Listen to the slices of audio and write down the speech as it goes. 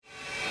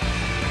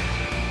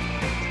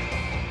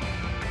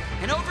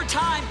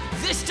time,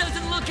 this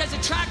doesn't look as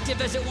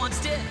attractive as it once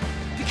did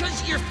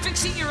because you're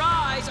fixing your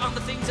eyes on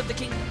the things of the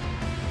kingdom.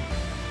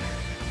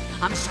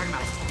 I'm just talking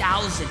about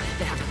 1,000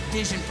 that have a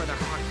vision for their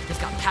heart. They've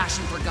got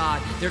passion for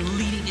God. They're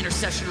leading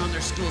intercession on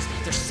their schools.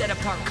 They're set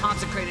apart,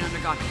 consecrated under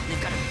God. And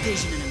they've got a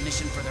vision and a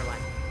mission for their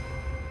life.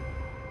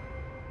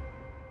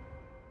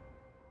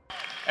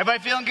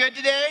 Everybody feeling good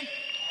today?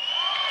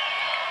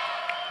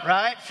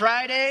 Right?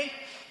 Friday,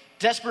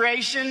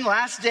 desperation,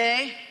 last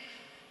day.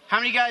 How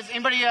many guys,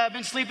 anybody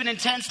been sleeping in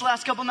tents the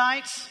last couple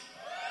nights?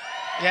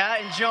 Yeah,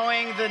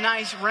 enjoying the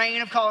nice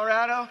rain of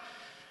Colorado.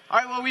 All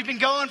right, well, we've been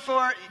going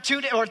for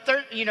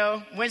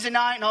Wednesday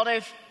night and all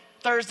day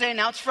Thursday.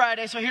 Now it's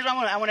Friday. So here's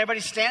what I want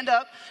everybody to stand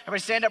up.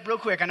 Everybody stand up real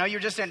quick. I know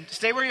you're just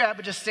stay where you're at,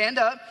 but just stand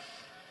up.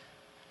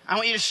 I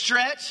want you to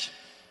stretch.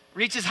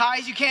 Reach as high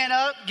as you can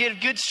up. Get a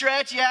good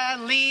stretch. Yeah,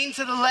 lean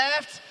to the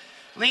left.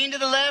 Lean to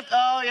the left.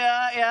 Oh,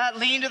 yeah.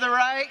 Lean to the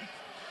right.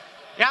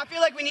 Yeah, I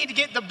feel like we need to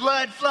get the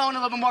blood flowing a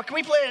little bit more. Can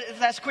we play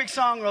that quick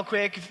song real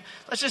quick?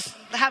 Let's just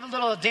have a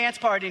little dance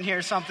party in here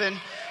or something. Do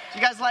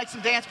you guys like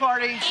some dance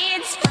party?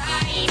 It's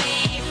Friday,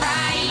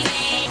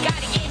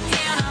 gotta get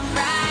down on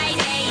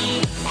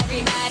Friday.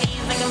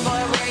 Everybody's looking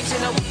forward to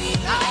the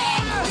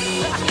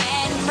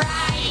weekend.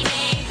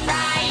 Friday,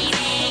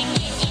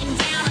 getting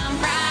down on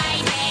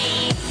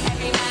Friday.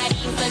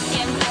 Everybody's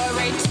looking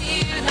forward to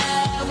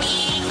the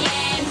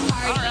weekend.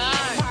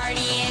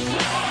 Partying,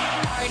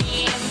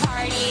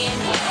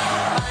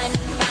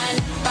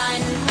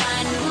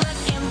 fun.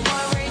 Looking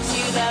forward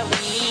to the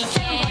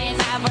weekend.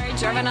 Now we're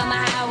driving on the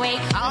highway.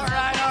 All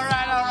right.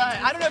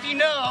 I don't know if you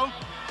know.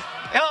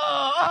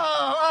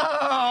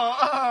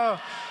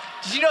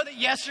 Did you know that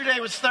yesterday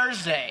was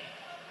Thursday?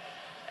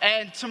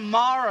 And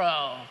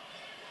tomorrow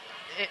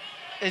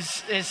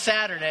is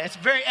Saturday. It's a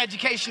very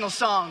educational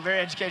song. Very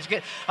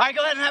educational. All right,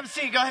 go ahead and have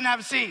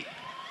a seat.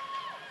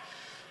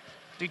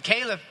 Dude,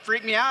 Caleb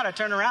freaked me out. I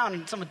turned around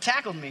and someone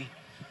tackled me.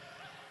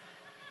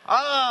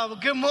 Oh, well,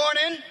 good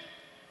morning.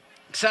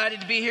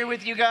 Excited to be here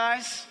with you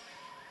guys.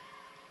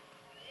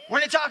 We're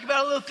going to talk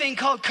about a little thing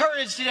called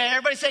courage today.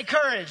 Everybody say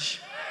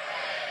courage.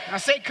 Now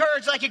say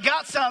courage like you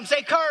got some.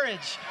 Say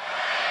courage.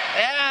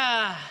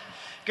 Yeah.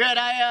 Good.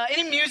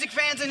 Any music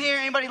fans in here?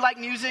 Anybody like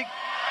music?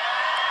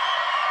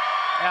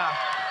 Yeah.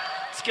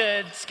 It's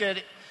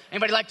good.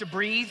 Anybody like to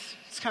breathe?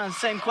 It's kind of the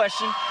same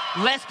question.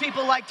 Less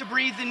people like to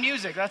breathe than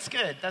music. That's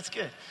good.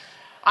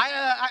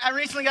 I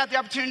recently got the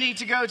opportunity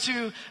to go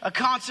to a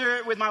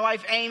concert with my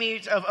wife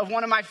Amy of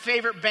one of my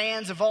favorite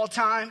bands of all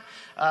time.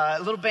 A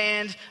little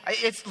band.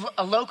 It's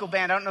a local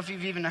band. I don't know if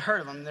you've even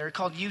heard of them. They're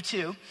called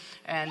U2,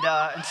 and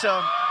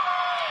so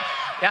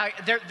yeah,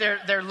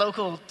 they're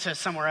local to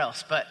somewhere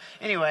else. But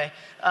anyway,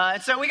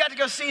 and so we got to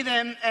go see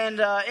them, and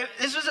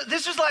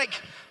this was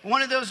like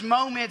one of those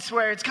moments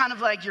where it's kind of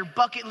like your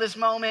bucket list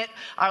moment.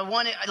 I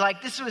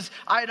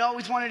had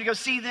always wanted to go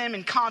see them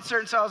in concert,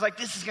 and so I was like,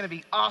 this is going to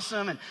be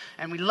awesome,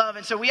 and we love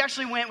it. So we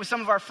actually went with some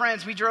of our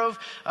friends. We drove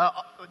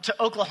to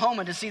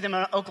Oklahoma to see them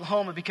in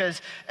Oklahoma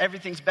because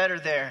everything's better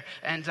there,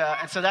 and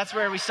so that's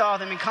where we saw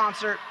them in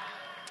concert.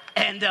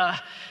 And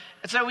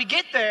so we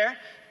get there,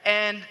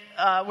 and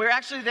we're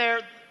actually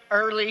there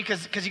early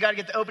because you got to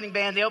get the opening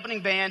band. The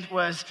opening band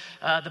was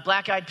the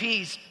Black Eyed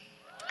Peas,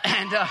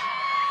 and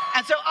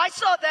so I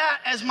saw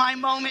that as my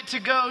moment to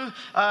go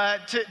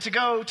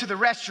to the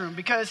restroom,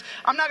 because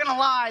I'm not going to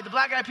lie, the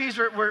Black Eyed Peas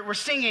were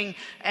singing,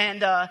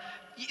 and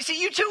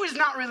see, U2 is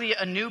not really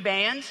a new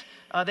band.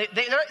 They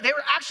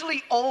were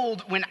actually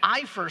old when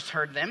I first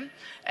heard them,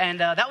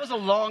 and that was a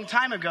long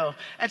time ago.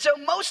 And so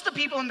most of the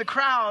people in the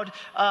crowd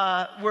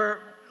were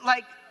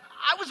like,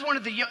 I was one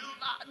of the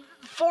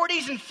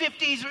 40s and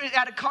 50s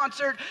at a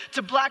concert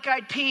to Black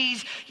Eyed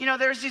Peas. You know,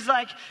 there's these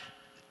like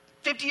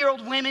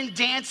 50-year-old women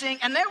dancing,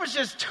 and there was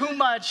just too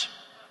much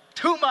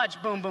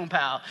boom boom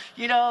pow.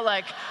 You know,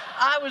 like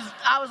I was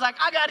like,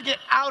 I got to get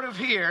out of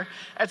here.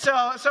 And so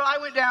I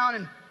went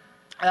down,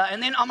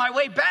 and then on my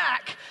way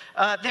back,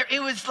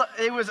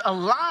 it was a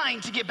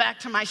line to get back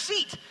to my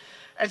seat.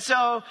 And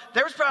so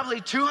there was probably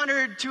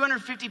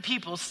 250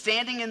 people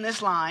standing in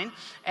this line,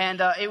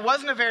 and it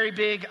wasn't a very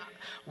big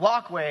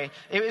walkway.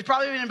 It was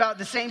probably about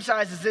the same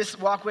size as this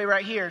walkway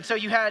right here. And so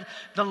you had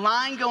the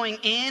line going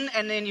in,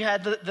 and then you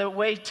had the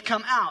way to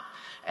come out.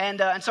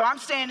 And so I'm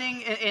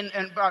standing in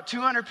about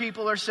 200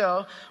 people or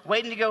so,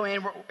 waiting to go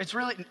in.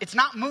 It's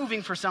not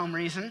moving for some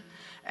reason.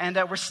 And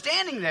we're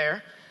standing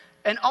there,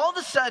 and all of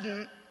a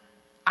sudden,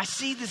 I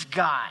see this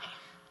guy.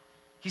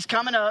 He's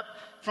coming up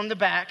from the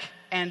back,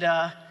 and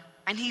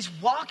he's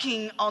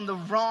walking on the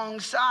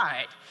wrong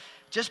side,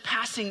 just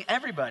passing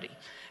everybody.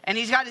 And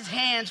he's got his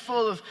hands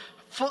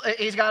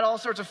he's got all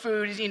sorts of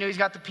food. He's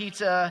got the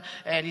pizza,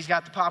 and he's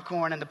got the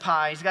popcorn and the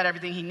pie. He's got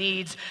everything he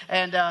needs.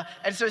 And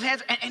so his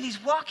hands, and he's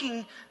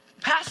walking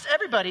past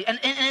everybody, and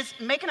it's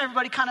making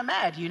everybody kind of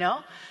mad, you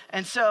know?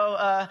 And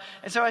so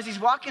as he's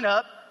walking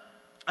up,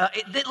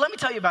 let me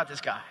tell you about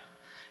this guy.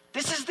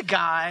 This is the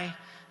guy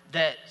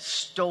that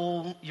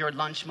stole your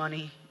lunch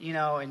money,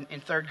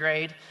 in third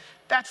grade.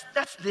 That's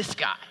this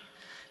guy.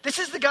 This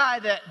is the guy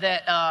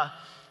that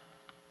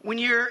When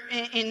you're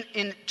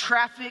in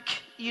traffic,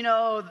 you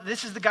know,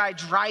 this is the guy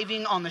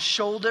driving on the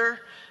shoulder,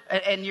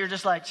 and you're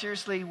just like,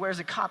 seriously, where's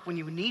a cop when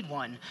you need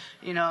one?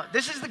 You know,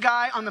 this is the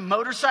guy on the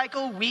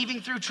motorcycle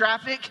weaving through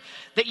traffic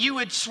that you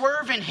would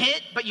swerve and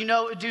hit, but you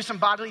know it would do some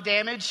bodily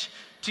damage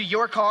to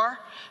your car.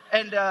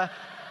 And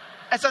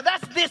so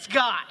that's this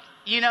guy,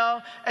 you know?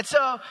 And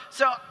so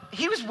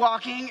he was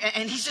walking,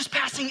 and he's just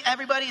passing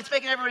everybody. It's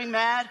making everybody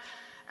mad.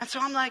 And so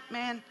I'm like,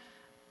 man,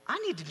 I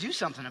need to do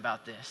something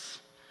about this.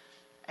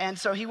 And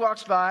so he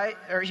walks by,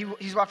 or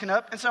he's walking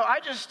up, and so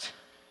I just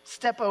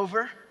step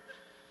over,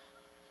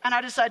 and I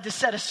decide to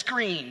set a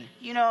screen.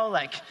 You know,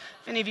 like,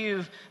 if any of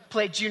you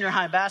played junior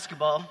high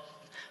basketball,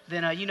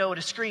 then you know what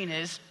a screen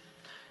is.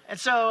 And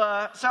so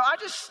I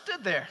just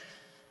stood there.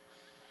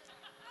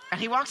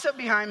 And he walks up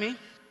behind me,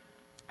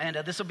 and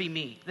this will be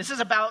me. This is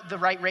about the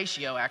right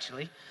ratio,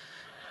 actually.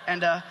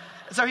 And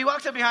so he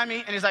walks up behind me,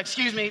 and he's like,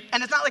 excuse me.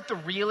 And it's not like the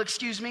real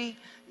excuse me.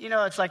 You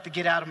know, it's like the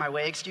get out of my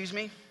way excuse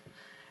me.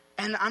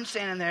 And I'm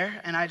standing there,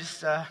 and I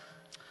just, I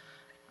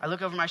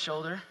look over my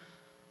shoulder,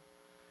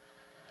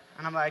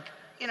 and I'm like,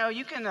 you know,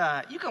 you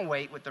can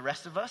wait with the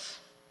rest of us.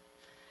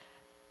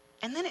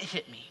 And then it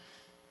hit me.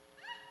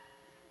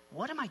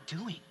 What am I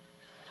doing?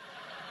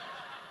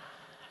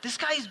 This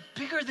guy is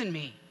bigger than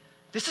me.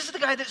 This is the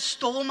guy that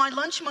stole my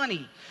lunch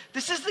money.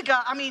 This is the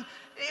guy, I mean,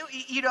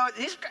 you know,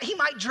 he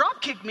might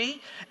drop kick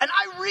me. And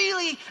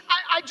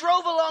I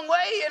drove a long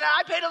way, and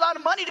I paid a lot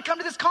of money to come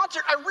to this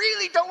concert. I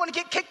really don't want to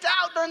get kicked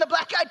out during the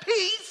Black Eyed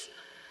Peas.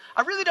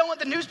 I really don't want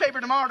the newspaper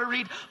tomorrow to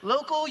read,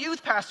 local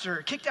youth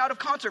pastor kicked out of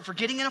concert for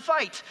getting in a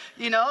fight,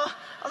 you know?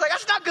 I was like,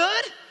 that's not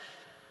good.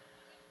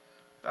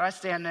 But I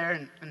stand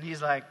there, and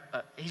he's like,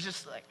 he's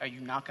just like, are you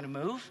not going to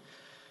move?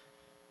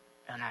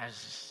 And I was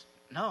just,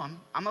 no,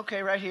 I'm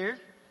okay right here.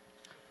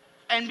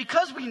 And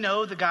because we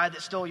know the guy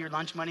that stole your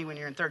lunch money when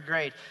you're in third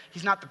grade,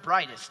 he's not the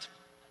brightest.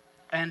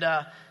 And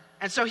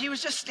so he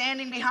was just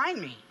standing behind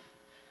me.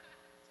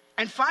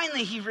 And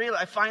finally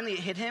it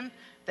hit him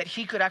that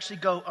he could actually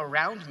go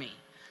around me.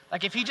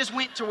 Like if he just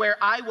went to where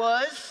I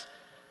was,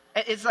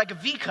 it's like a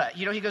V cut.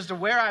 You know, he goes to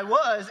where I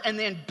was and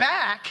then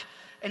back,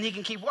 and he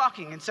can keep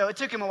walking. And so it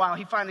took him a while.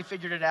 He finally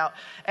figured it out.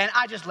 And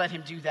I just let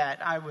him do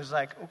that. I was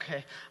like,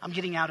 okay, I'm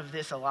getting out of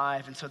this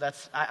alive. And so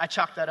I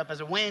chalked that up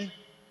as a win.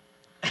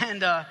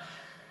 And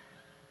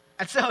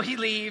so he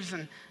leaves,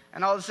 and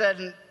all of a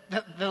sudden,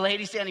 the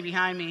lady standing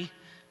behind me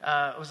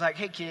was like,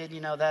 hey, kid,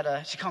 you know,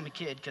 that, she called me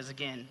kid, because,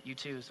 again, you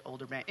too is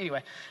older man.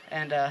 Anyway,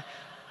 and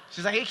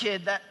she's like, hey,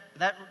 kid,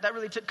 that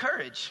really took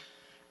courage.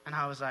 And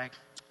I was like,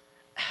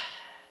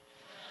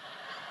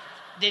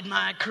 did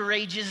my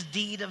courageous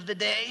deed of the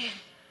day.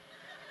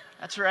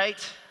 That's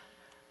right.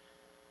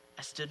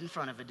 I stood in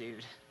front of a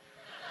dude.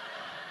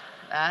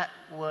 That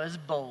was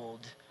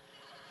bold.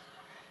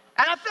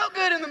 And I felt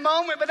good in the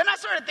moment, but then I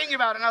started thinking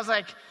about it, and I was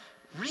like,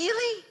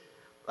 really?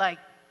 Like,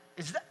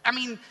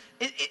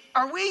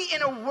 are we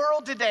in a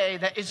world today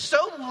that is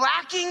so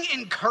lacking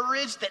in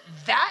courage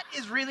that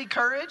is really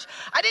courage?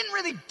 I didn't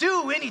really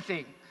do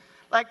anything.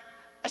 Like,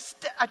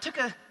 I took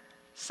a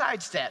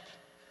sidestep,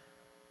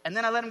 and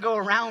then I let him go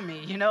around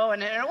me, you know,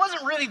 and it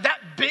wasn't really that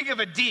big of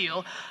a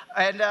deal.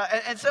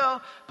 And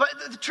so, but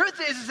the truth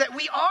is that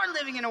we are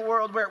living in a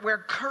world where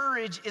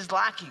courage is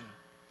lacking.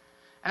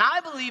 And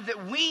I believe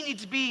that we need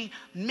to be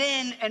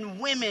men and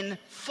women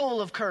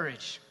full of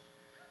courage.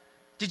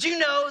 Did you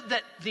know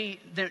that the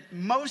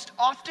most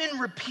often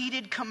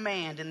repeated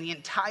command in the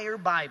entire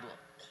Bible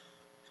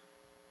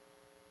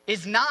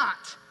is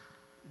not,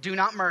 do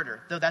not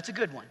murder, though that's a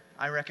good one.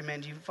 I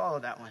recommend you follow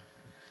that one.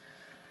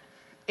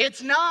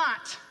 It's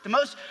not. The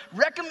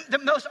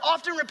most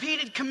often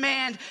repeated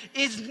command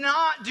is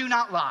not, do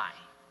not lie.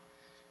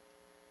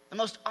 The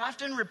most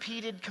often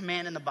repeated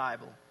command in the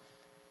Bible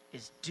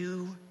is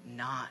do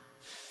not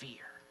fear.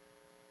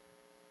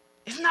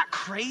 Isn't that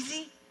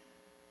crazy?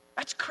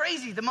 That's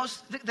crazy. The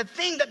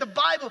thing that the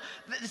Bible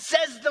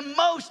says the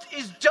most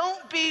is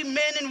don't be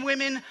men and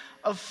women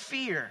of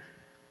fear.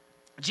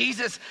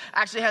 Jesus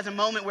actually has a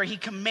moment where he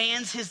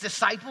commands his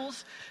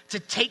disciples to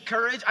take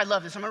courage. I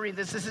love this. I'm going to read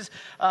this. This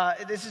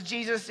is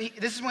Jesus.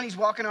 This is when he's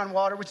walking on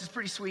water, which is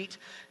pretty sweet.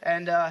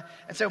 And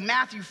so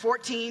Matthew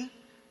 14,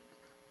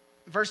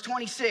 verse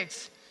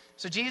 26.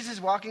 So Jesus is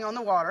walking on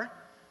the water.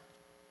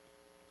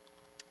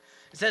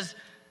 It says,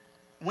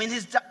 when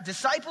his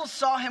disciples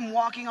saw him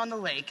walking on the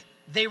lake,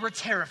 they were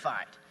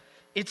terrified.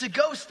 It's a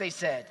ghost, they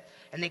said,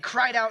 and they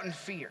cried out in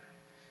fear.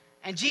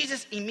 And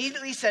Jesus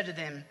immediately said to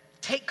them,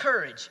 take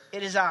courage,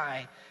 it is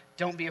I,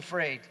 don't be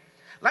afraid.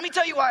 Let me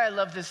tell you why I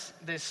love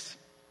this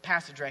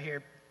passage right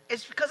here.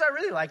 It's because I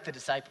really like the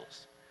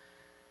disciples.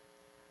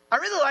 I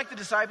really like the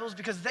disciples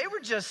because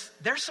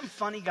they're some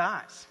funny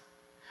guys.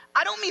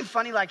 I don't mean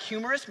funny like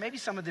humorous, maybe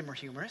some of them are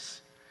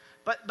humorous.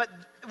 But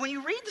when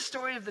you read the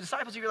story of the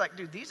disciples, you're like,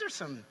 dude, these are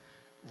some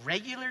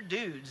regular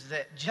dudes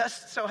that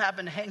just so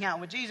happen to hang out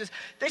with Jesus.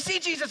 They see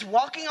Jesus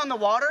walking on the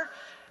water,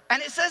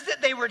 and it says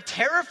that they were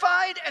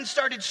terrified and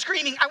started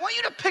screaming. I want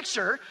you to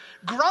picture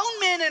grown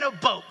men in a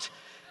boat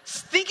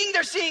thinking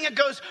they're seeing a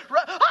ghost.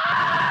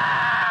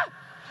 Ah!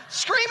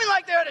 screaming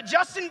like they're at a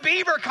Justin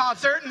Bieber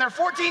concert and their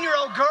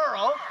 14-year-old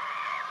girl.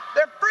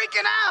 They're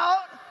freaking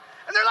out,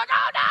 and they're like,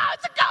 oh no,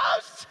 it's a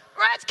ghost,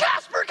 or it's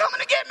Casper coming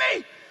to get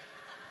me.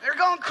 They're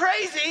going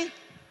crazy,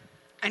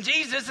 and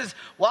Jesus is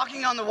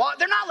walking on the water.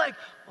 They're not like,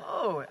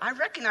 whoa, I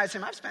recognize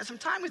him. I've spent some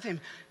time with him.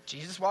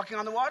 Jesus walking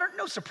on the water,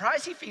 no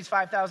surprise. He feeds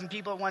 5,000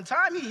 people at one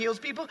time. He heals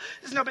people.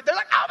 There's no, but they're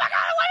like, oh my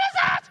God, what is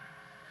that?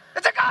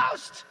 It's a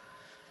ghost.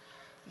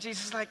 And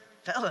Jesus is like,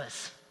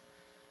 fellas,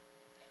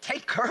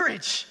 take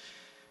courage.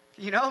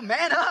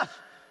 Man up.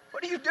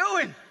 What are you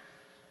doing?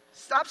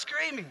 Stop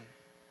screaming.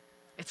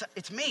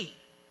 It's me,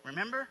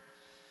 remember?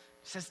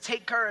 He says,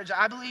 take courage.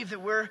 I believe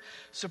that we're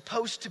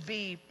supposed to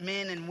be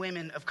men and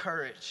women of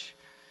courage.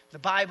 The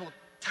Bible,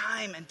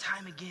 time and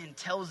time again,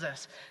 tells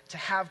us to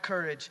have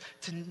courage,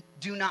 to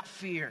do not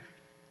fear.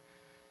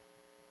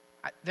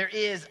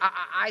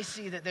 I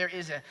see that there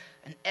is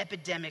an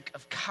epidemic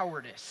of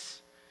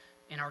cowardice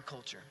in our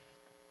culture.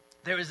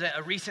 There was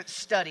a recent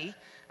study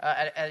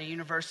at a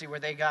university where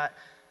they got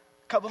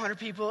a couple hundred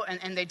people,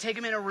 and they take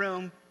them in a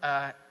room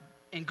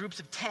in groups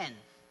of 10.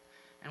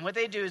 And what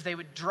they do is they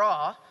would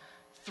draw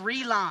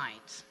 3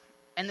 lines,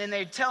 and then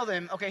they'd tell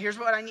them, okay, here's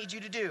what I need you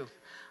to do.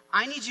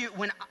 I need you,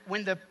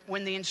 when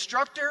the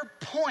instructor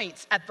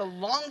points at the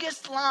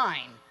longest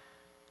line,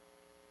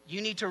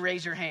 you need to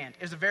raise your hand.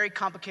 It was a very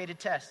complicated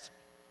test.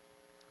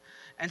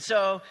 And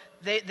so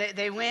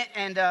they went,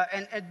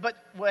 but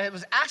what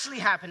was actually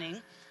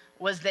happening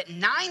was that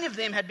 9 of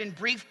them had been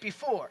briefed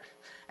before.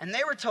 And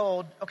they were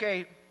told,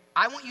 okay,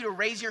 I want you to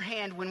raise your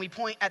hand when we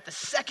point at the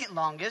second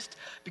longest,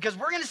 because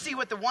we're going to see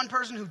what the one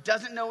person who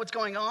doesn't know what's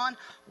going on,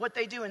 what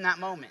they do in that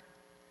moment.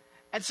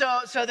 And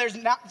so there's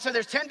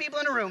 10 people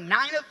in a room.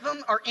 9 of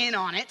them are in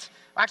on it.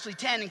 Actually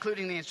 10,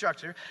 including the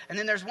instructor. And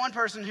then there's one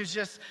person who's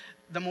just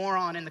the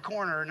moron in the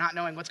corner, not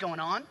knowing what's going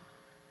on.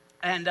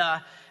 And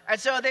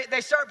so they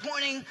start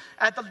pointing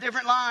at the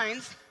different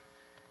lines.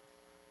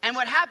 And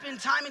what happened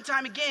time and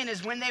time again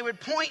is when they would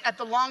point at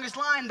the longest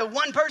line, the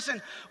one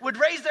person would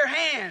raise their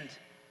hand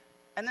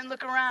and then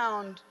look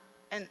around,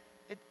 and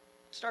it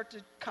start to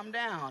come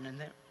down, and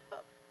then,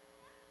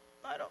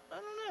 I don't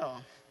know.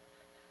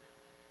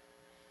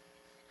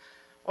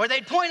 Or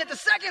they'd point at the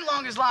second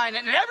longest line,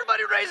 and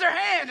everybody would raise their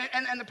hand,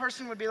 and the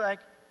person would be like,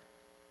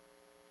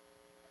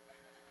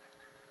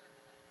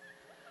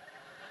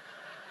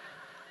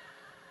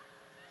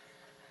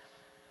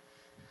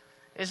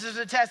 this is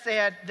a test they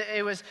had.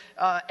 It was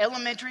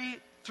elementary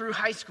through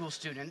high school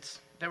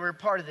students that were a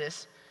part of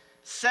this.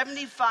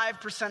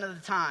 75% of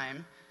the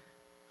time,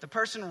 the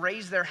person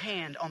raised their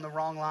hand on the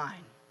wrong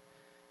line,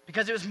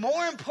 because it was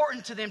more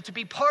important to them to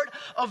be part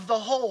of the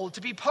whole, to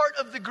be part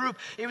of the group.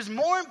 It was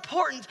more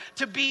important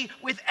to be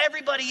with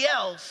everybody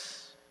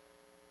else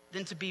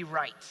than to be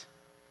right.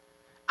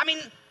 I mean,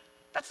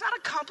 that's not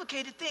a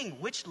complicated thing.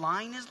 Which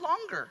line is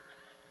longer?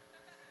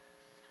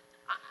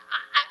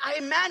 I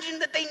imagine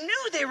that they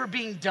knew they were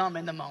being dumb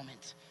in the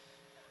moment.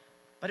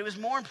 But it was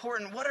more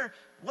important,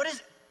 what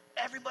is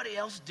everybody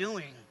else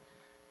doing?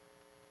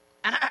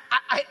 And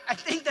I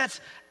think that's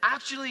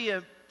actually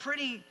a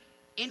pretty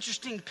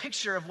interesting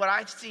picture of what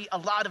I see a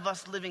lot of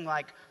us living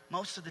like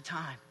most of the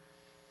time.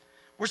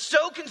 We're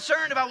so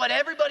concerned about what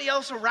everybody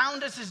else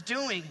around us is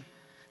doing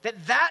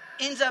that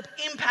ends up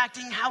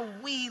impacting how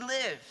we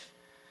live.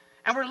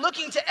 And we're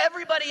looking to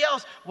everybody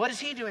else. What is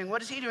he doing?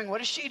 What is he doing?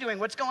 What is she doing?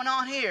 What's going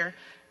on here?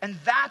 And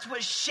that's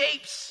what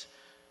shapes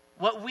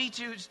what we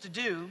choose to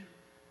do,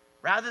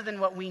 rather than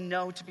what we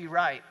know to be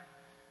right,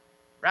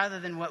 rather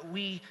than what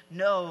we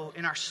know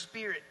in our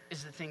spirit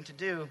is the thing to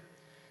do.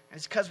 And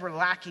it's because we're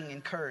lacking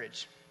in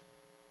courage.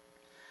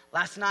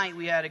 Last night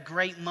we had a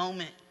great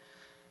moment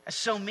as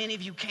so many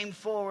of you came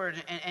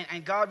forward,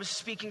 and God was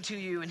speaking to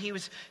you, and he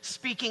was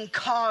speaking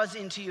cause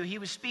into you. He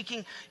was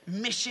speaking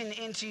mission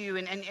into you,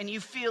 and you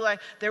feel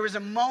like there was a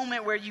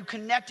moment where you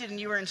connected and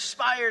you were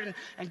inspired,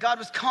 and God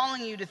was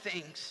calling you to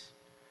things.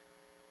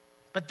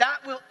 But that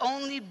will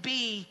only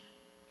be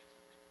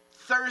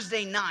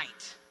Thursday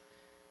night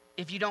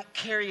if you don't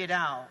carry it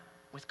out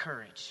with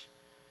courage.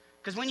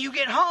 Because when you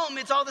get home,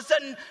 it's all of a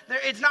sudden,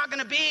 it's not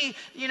going to be,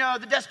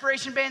 the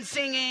Desperation Band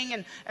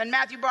singing and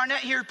Matthew Barnett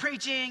here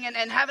preaching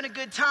and having a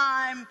good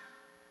time.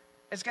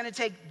 It's going to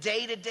take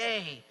day to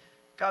day.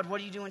 God,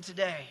 what are you doing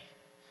today?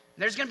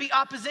 There's going to be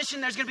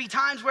opposition. There's going to be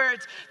times where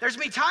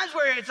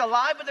it's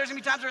alive, but there's going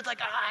to be times where it's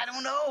like, I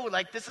don't know.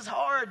 Like, this is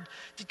hard.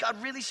 Did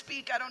God really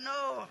speak? I don't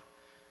know.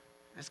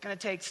 It's going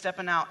to take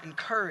stepping out in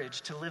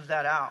courage to live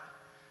that out.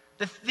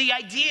 The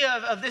idea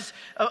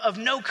of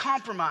no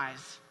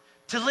compromise.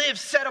 To live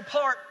set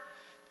apart,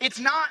 it's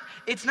not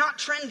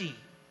trendy.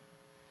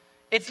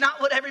 It's not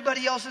what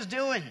everybody else is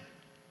doing.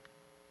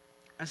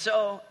 And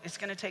so it's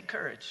going to take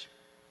courage.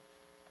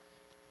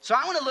 So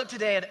I want to look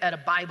today at a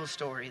Bible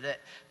story that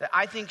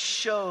I think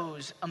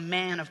shows a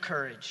man of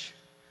courage.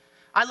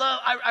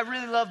 I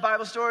really love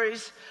Bible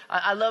stories.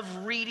 I love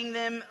reading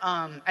them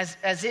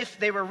as if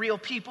they were real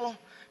people,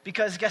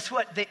 because guess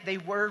what? They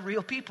were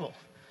real people.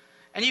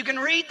 And you can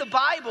read the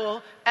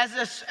Bible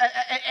as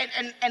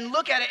and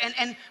look at it.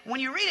 And when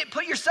you read it,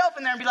 put yourself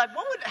in there and be like,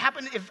 what would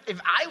happen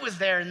if I was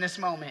there in this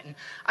moment? And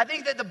I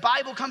think that the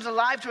Bible comes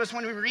alive to us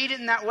when we read it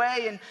in that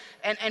way.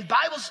 And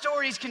Bible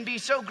stories can be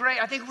so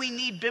great. I think we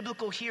need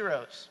biblical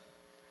heroes.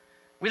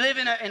 We live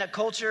in a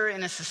culture,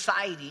 in a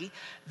society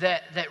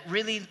that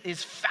really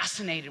is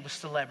fascinated with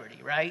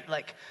celebrity, right?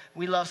 Like,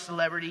 we love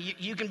celebrity.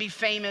 You can be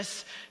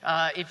famous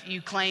if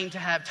you claim to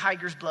have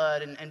tiger's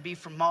blood and be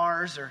from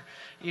Mars, or,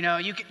 you know,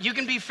 you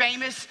can be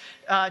famous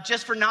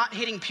just for not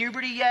hitting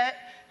puberty yet,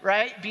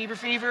 right? Bieber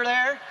fever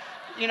there,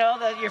 you know,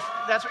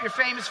 that's what you're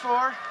famous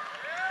for.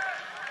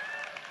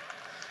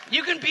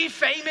 You can be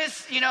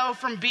famous, you know,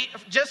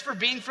 just for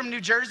being from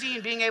New Jersey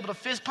and being able to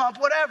fist pump,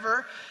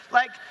 whatever.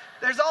 Like,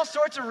 there's all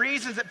sorts of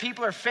reasons that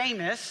people are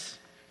famous,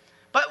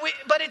 but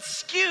it's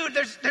skewed.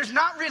 There's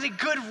not really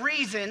good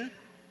reason,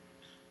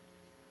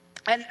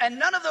 and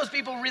none of those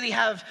people really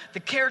have the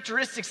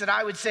characteristics that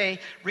I would say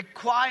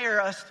require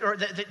us, or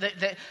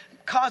that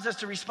cause us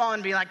to respond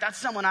and be like, that's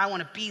someone I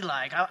want to be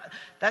like.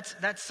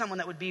 That's someone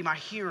that would be my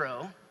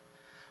hero.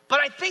 But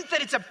I think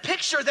that it's a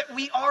picture that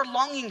we are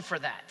longing for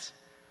that.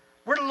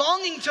 We're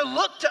longing to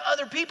look to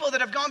other people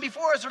that have gone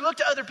before us, or look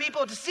to other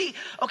people to see,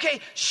 okay,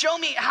 show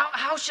me,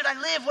 how should I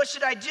live? What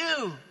should I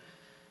do?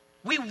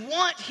 We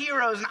want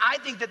heroes, and I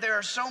think that there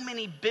are so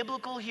many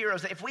biblical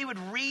heroes that if we would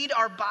read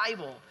our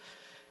Bible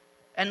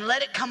and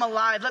let it come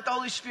alive, let the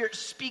Holy Spirit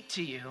speak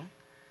to you,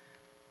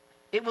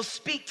 it will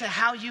speak to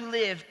how you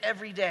live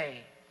every day,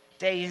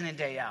 day in and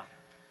day out.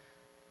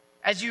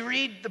 As you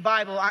read the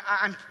Bible,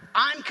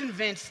 I'm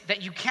convinced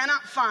that you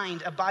cannot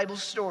find a Bible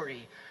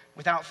story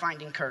without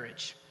finding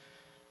courage.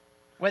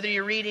 Whether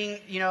you're reading,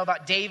 you know,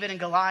 about David and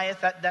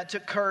Goliath, that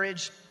took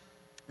courage.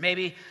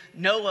 Maybe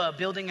Noah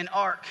building an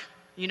ark.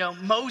 You know,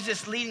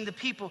 Moses leading the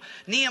people.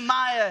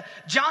 Nehemiah,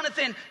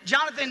 Jonathan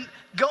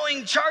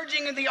going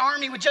charging in the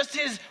army with just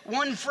his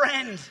one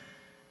friend.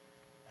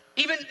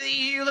 Even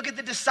you look at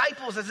the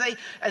disciples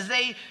as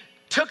they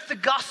took the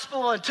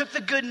gospel and took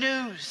the good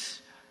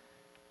news.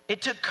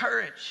 It took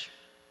courage.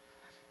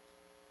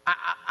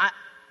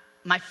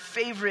 My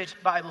favorite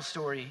Bible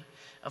story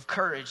of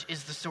courage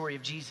is the story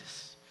of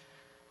Jesus.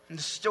 And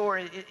the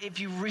story,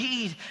 if you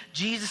read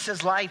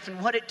Jesus' life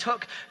and what it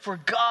took for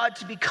God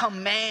to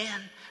become man,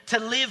 to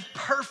live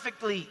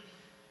perfectly,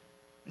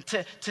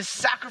 to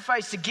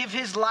sacrifice, to give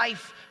his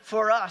life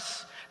for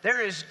us,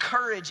 there is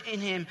courage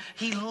in him.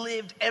 He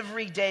lived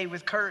every day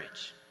with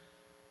courage.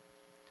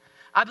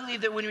 I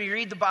believe that when we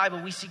read the Bible,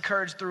 we see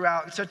courage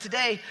throughout. And so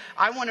today,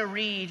 I want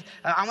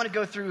to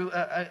go through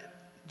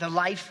the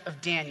life of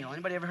Daniel.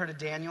 Anybody ever heard of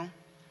Daniel?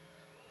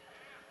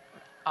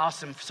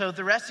 Awesome. So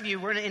the rest of you,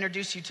 we're going to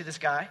introduce you to this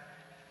guy.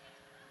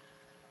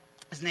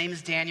 His name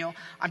is Daniel.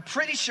 I'm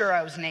pretty sure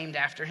I was named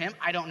after him.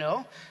 I don't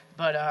know,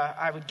 but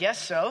I would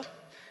guess so.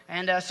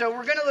 And so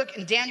we're going to look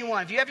in Daniel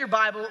 1. If you have your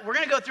Bible, we're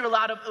going to go through a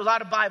lot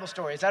of Bible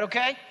stories. Is that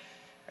okay?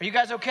 Are you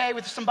guys okay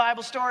with some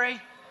Bible story?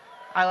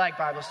 I like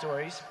Bible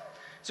stories.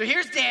 So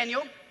here's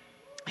Daniel.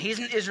 He's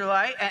an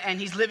Israelite, and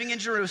he's living in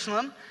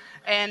Jerusalem.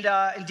 And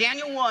in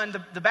Daniel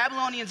 1, the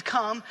Babylonians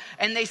come,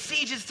 and they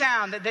siege his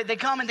town. They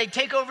come and they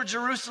take over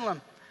Jerusalem.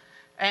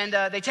 And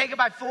they take it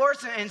by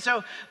force. And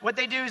so what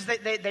they do is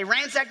they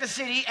ransack the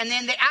city, and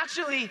then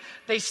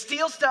they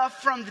steal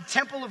stuff from the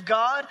temple of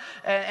God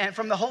and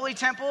from the holy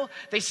temple.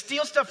 They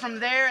steal stuff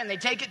from there, and they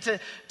take it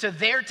to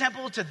their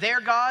temple, to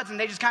their gods, and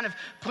they just kind of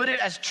put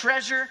it as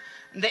treasure.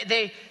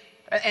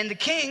 And the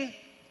king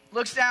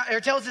looks down,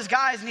 or tells his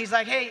guys, and he's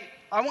like, hey,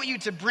 I want you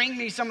to bring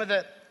me some of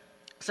the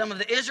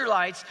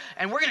Israelites,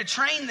 and we're going to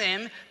train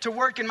them to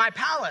work in my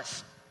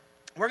palace.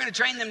 We're going to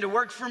train them to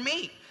work for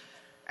me.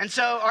 And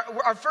so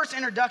our first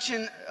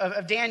introduction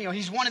of Daniel,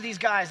 he's one of these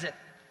guys that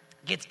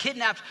gets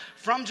kidnapped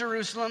from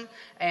Jerusalem,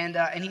 and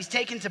he's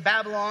taken to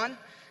Babylon.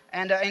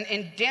 And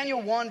in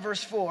Daniel 1,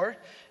 verse 4,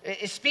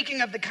 is speaking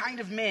of the kind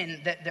of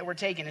men that were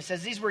taken. It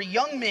says, these were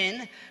young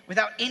men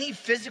without any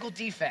physical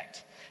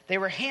defect. They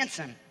were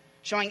handsome,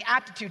 showing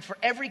aptitude for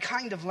every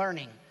kind of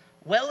learning,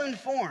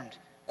 well-informed,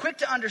 quick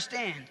to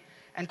understand,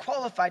 and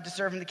qualified to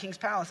serve in the king's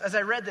palace. As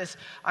I read this,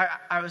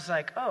 I was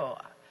like, oh,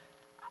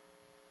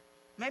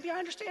 maybe I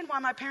understand why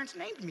my parents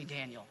named me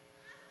Daniel.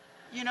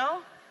 You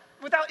know,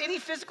 without any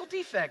physical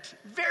defect,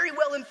 very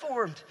well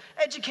informed,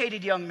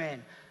 educated young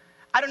men.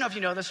 I don't know if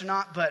you know this or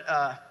not, but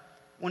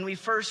when we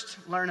first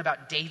learn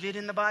about David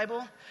in the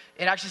Bible,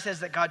 it actually says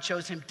that God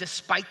chose him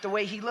despite the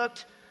way he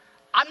looked.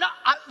 I'm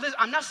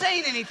not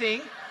saying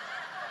anything.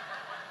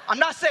 I'm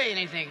not saying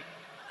anything.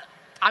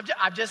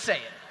 I'm just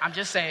saying.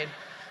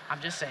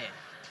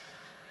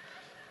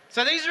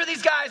 So these are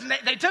these guys, and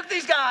they took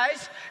these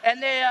guys,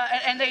 and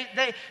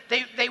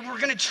they were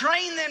going to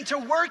train them to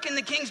work in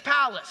the king's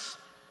palace.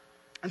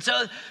 And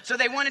so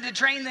they wanted to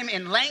train them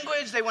in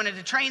language. They wanted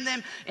to train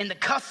them in the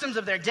customs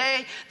of their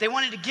day. They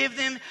wanted to give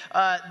them,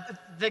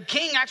 the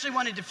king actually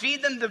wanted to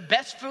feed them the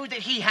best food that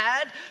he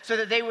had so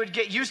that they would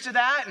get used to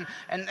that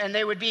and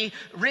they would be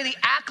really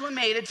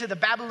acclimated to the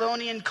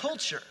Babylonian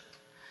culture.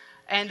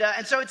 And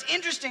so it's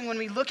interesting when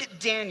we look at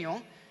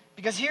Daniel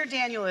Because here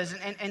Daniel is,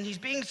 and he's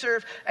being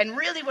served, and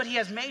really what he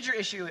has major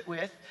issue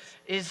with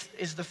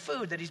is the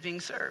food that he's being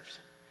served.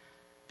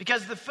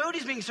 Because the food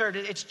he's being served,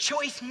 it's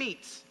choice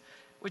meats,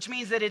 which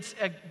means that it's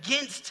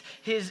against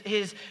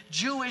his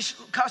Jewish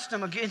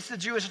custom, against the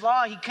Jewish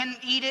law. He couldn't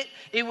eat it.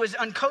 It was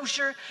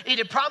unkosher. It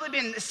had probably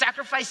been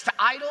sacrificed to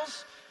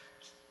idols.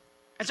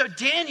 And so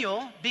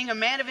Daniel, being a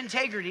man of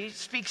integrity,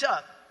 speaks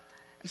up.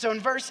 And so in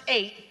verse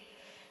 8, it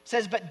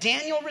says, "But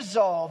Daniel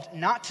resolved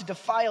not to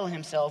defile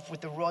himself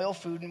with the royal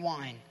food and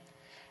wine.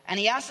 And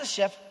he asked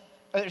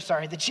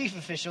the chief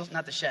official,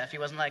 not the chef. He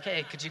wasn't like,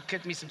 hey, could you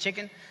cook me some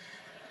chicken?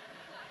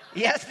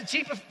 He asked the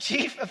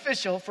chief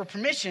official for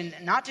permission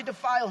not to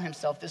defile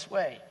himself this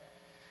way.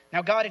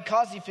 Now God had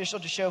caused the official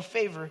to show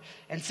favor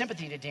and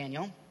sympathy to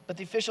Daniel, but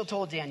the official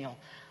told Daniel,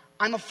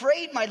 'I'm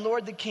afraid, my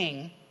lord the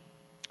king,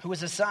 who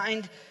has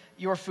assigned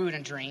your food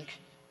and drink.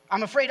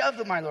 I'm afraid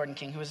of my lord and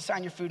king, who has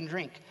assigned your food and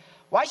drink.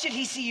 Why should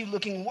he see you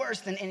looking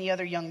worse than any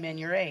other young men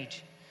your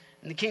age?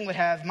 And the king would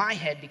have my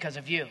head because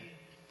of you.'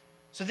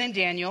 So then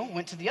Daniel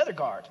went to the other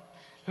guard,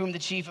 whom the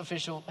chief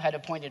official had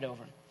appointed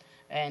over.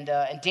 And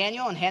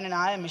Daniel and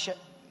Hananiah and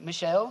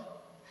Mishael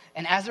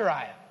and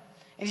Azariah.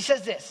 And he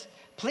says this,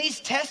 'Please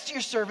test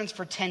your servants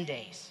for 10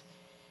 days.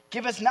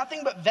 Give us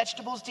nothing but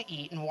vegetables to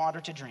eat and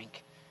water to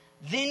drink.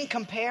 Then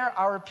compare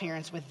our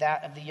appearance with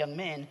that of the young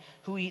men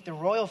who eat the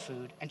royal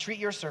food, and treat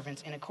your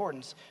servants in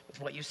accordance with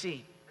what you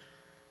see.'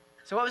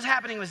 So what was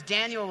happening was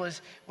Daniel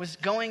was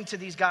going to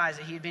these guys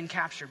that he had been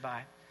captured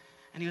by.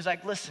 And he was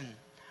like, 'Listen,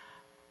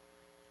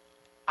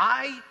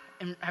 I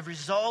have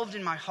resolved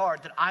in my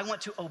heart that I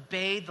want to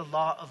obey the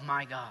law of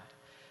my God.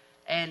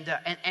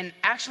 And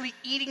actually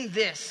eating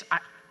this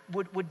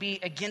would be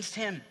against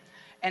him.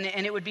 And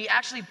it would be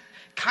actually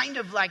kind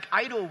of like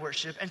idol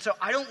worship. And so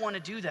I don't want to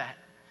do that.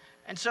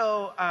 And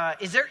so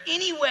is there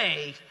any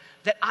way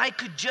that I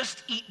could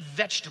just eat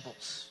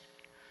vegetables?'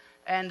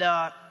 And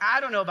I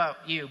don't know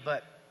about you,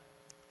 but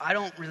I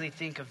don't really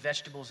think of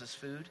vegetables as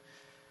food.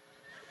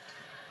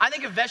 I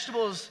think of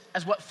vegetables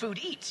as what food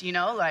eats,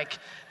 like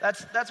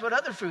that's what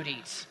other food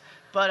eats.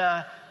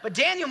 But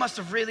Daniel must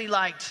have really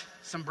liked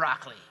some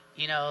broccoli,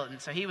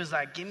 and so he was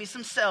like, 'Give me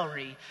some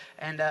celery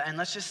and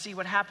let's just see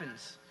what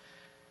happens.'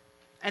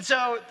 And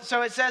so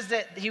it says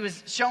that he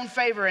was shown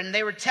favor and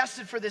they were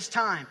tested for this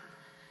time.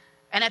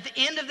 And at the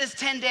end of this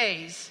 10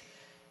 days,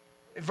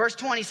 verse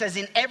 20 says,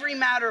 'In every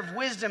matter of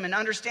wisdom and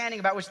understanding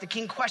about which the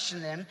king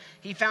questioned them,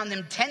 he found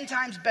them 10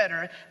 times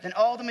better than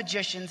all the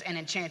magicians and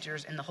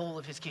enchanters in the whole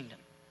of his kingdom.'"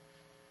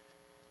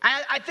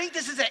 I think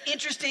this is an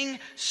interesting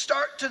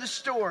start to the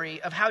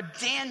story of how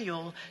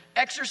Daniel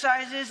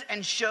exercises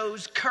and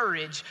shows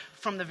courage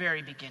from the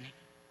very beginning.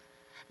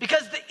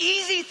 Because the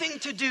easy thing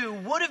to do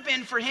would have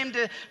been for him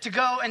to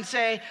go and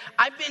say,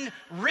 "I've been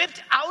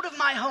ripped out of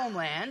my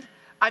homeland.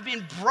 I've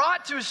been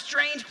brought to a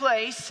strange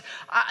place."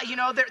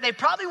 They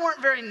probably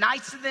weren't very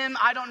nice to them.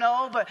 I don't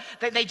know, but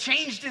they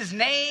changed his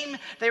name.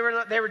 They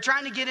were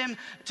trying to get him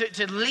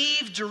to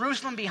leave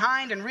Jerusalem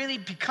behind and really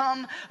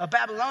become a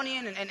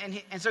Babylonian.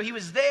 And so he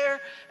was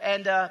there.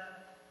 And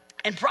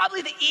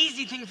probably the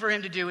easy thing for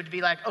him to do would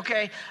be like,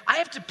 "Okay, I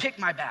have to pick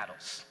my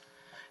battles."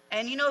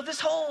 And this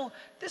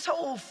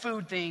whole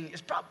food thing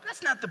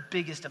that's not the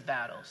biggest of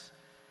battles.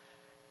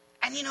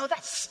 And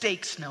that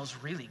steak smells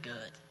really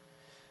good.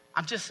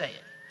 I'm just saying.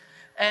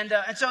 And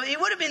so it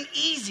would have been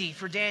easy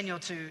for Daniel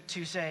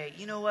to say,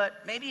 "You know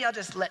what, maybe I'll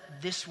just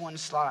let this one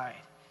slide.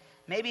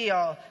 Maybe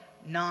I'll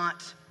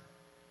not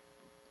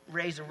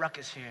raise a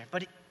ruckus here."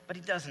 But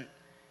he doesn't.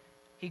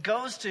 He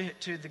goes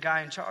to the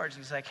guy in charge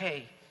and he's like,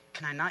 "Hey,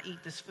 can I not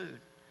eat this food?"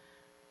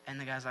 And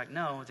the guy's like,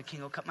 "No, the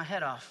king will cut my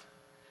head off."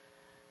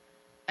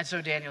 And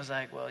so Daniel's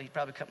like, "Well, he'd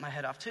probably cut my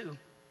head off too.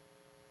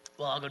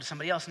 Well, I'll go to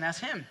somebody else and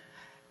ask him."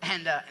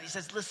 And he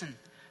says, "Listen,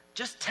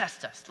 just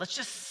test us. Let's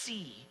just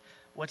see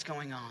what's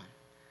going on."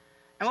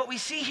 And what we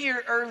see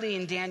here early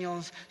in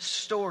Daniel's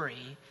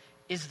story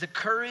is the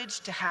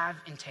courage to have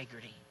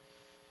integrity.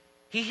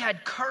 He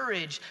had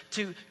courage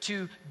to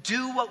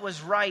do what was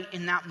right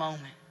in that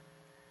moment.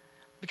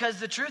 Because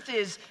the truth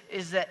is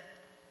that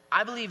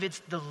I believe it's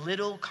the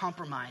little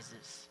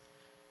compromises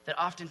that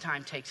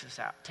oftentimes take us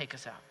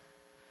out.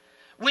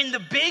 When the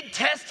big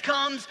test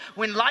comes,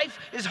 when life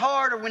is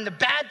hard, or when the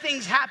bad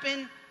things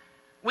happen,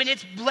 when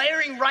it's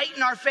blaring right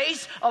in our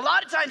face, a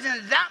lot of times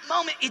in that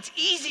moment, it's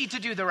easy to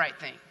do the right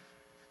thing,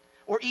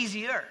 or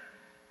easier.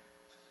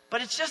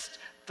 But it's just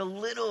the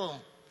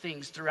little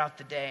things throughout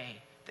the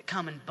day that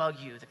come and bug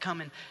you, that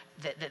come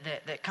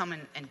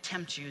and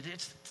tempt you.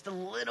 It's the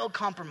little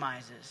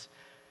compromises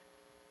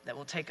that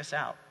will take us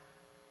out.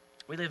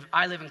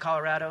 I live in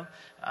Colorado.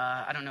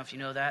 I don't know if you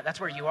know that. That's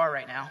where you are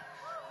right now.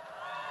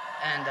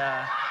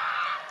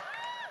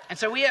 And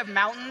so we have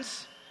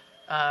mountains.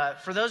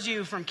 For those of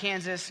you from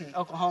Kansas and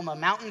Oklahoma,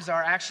 mountains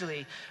are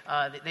actually,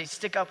 they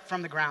stick up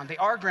from the ground. They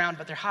are ground,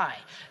 but they're high.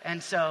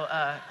 And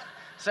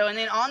and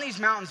then on these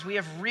mountains, we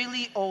have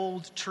really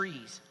old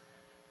trees.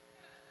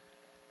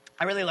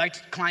 I really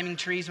liked climbing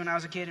trees when I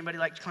was a kid. Anybody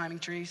liked climbing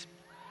trees?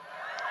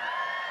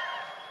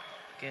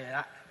 Good.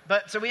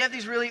 So we have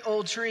these really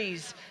old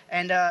trees,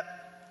 and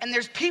And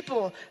there's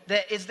people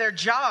that it's their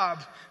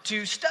job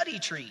to study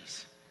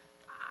trees.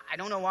 I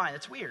don't know why,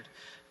 that's weird.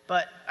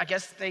 But I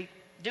guess they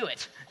do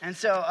it. And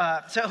so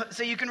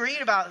you can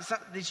read about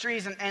these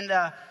trees, and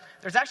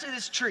there's actually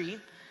this tree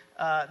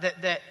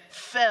that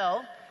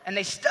fell, and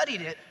they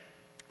studied it,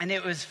 and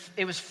it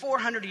was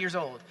 400 years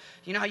old.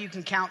 You know how you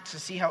can count to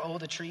see how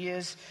old a tree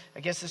is? I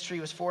guess this tree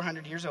was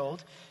 400 years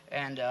old,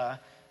 and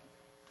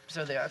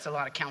so that's a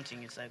lot of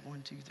counting. It's like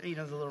 1, 2, 3,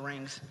 the little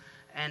rings.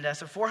 And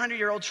so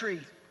 400-year-old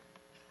tree.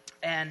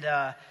 And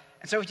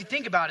so if you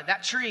think about it,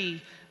 that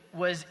tree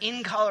was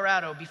in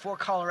Colorado before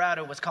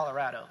Colorado was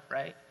Colorado,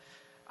 right?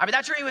 I mean,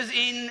 that tree was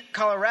in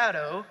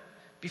Colorado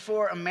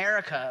before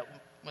America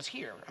was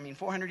here. I mean,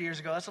 400 years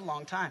ago, that's a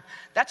long time.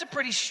 That's a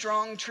pretty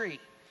strong tree.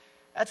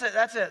 That's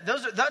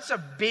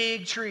a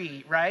big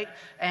tree, right?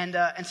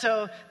 And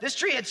so this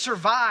tree had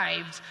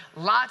survived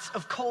lots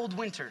of cold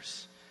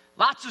winters,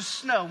 lots of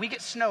snow. We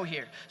get snow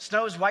here.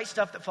 Snow is white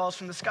stuff that falls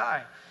from the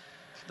sky.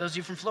 Those of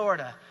you from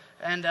Florida,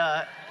 and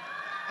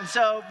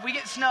so we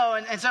get snow,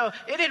 and so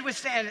it had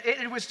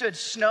withstood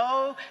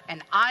snow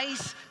and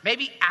ice,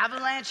 maybe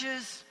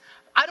avalanches.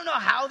 I don't know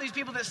how these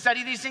people that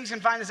study these things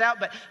can find this out,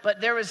 but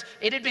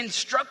it had been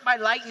struck by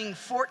lightning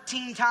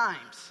 14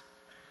 times.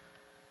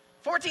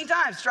 14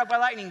 times struck by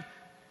lightning,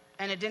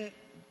 and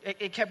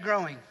it kept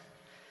growing.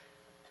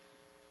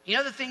 You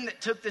know the thing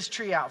that took this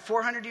tree out,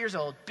 400 years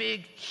old,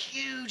 big,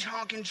 huge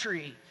honking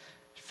tree,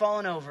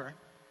 fallen over,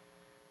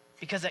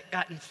 because it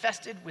got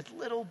infested with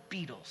little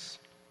beetles.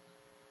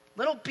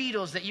 Little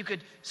beetles that you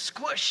could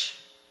squish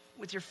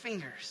with your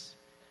fingers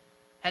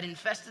had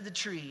infested the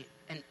tree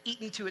and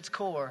eaten to its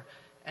core,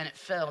 and it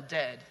fell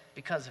dead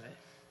because of it.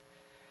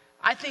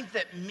 I think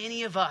that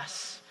many of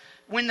us,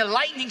 when the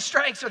lightning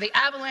strikes or the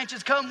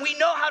avalanches come, we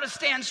know how to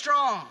stand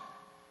strong.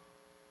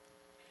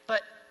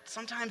 But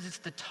sometimes it's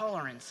the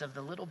tolerance of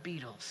the little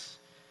beetles,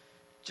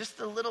 just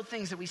the little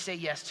things that we say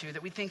yes to,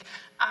 that we think,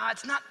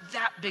 it's not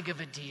that big of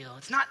a deal.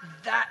 It's not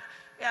that,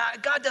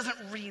 God doesn't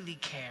really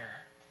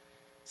care.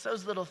 It's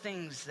those little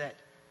things that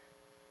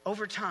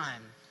over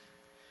time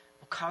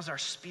will cause our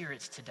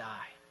spirits to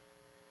die.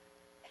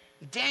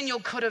 Daniel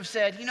could have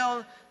said,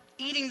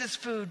 eating this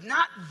food,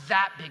 not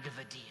that big of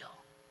a deal.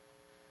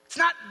 It's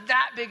not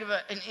that big of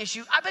an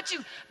issue. I bet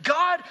you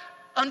God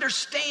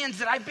understands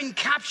that I've been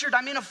captured.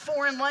 I'm in a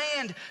foreign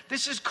land.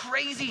 This is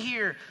crazy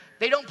here.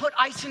 They don't put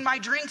ice in my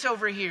drinks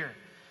over here.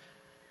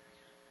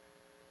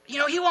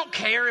 He won't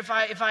care if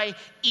I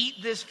eat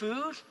this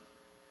food.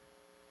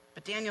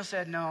 But Daniel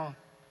said, no,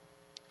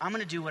 I'm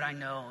going to do what I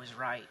know is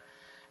right.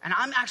 And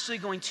I'm actually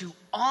going to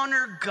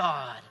honor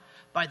God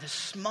by the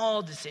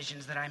small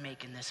decisions that I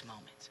make in this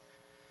moment.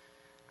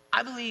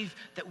 I believe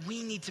that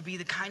we need to be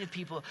the kind of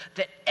people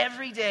that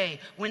every day,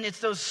 when it's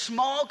those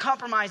small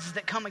compromises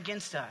that come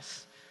against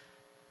us,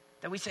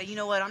 that we say, you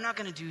know what, I'm not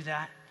going to do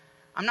that.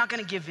 I'm not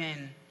going to give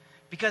in,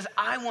 because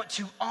I want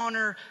to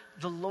honor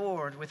the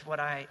Lord with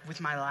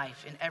my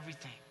life and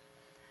everything.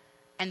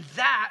 And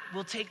that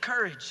will take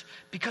courage,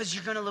 because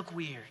you're going to look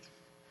weird,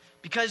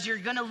 because you're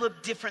going to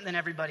look different than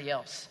everybody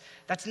else.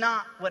 That's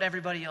not what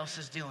everybody else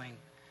is doing.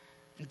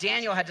 And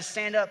Daniel had to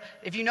stand up.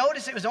 If you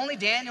notice, it was only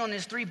Daniel and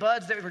his 3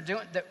 buds that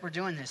were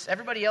doing this.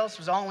 Everybody else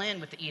was all in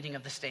with the eating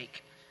of the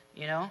steak,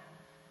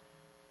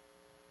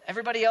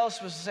 Everybody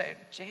else was saying,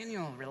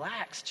 Daniel,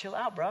 relax, chill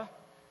out, bro.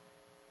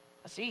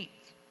 Let's eat.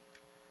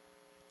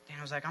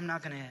 Daniel was like, I'm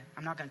not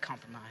gonna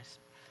compromise.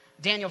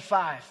 Daniel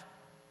 5.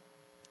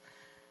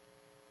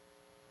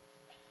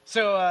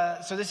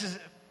 So this is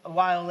a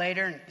while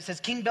later, and it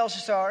says, King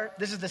Belshazzar,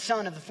 this is the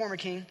son of the former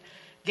king,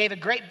 gave a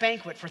great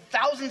banquet for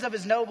thousands of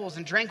his nobles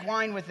and drank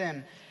wine with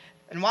them.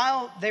 And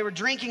while they were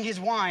drinking his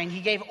wine, he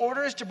gave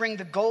orders to bring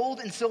the gold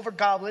and silver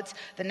goblets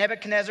that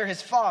Nebuchadnezzar,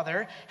 his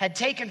father, had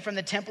taken from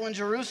the temple in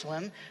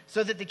Jerusalem,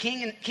 so that the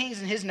kings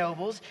and his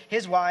nobles,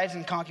 his wives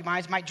and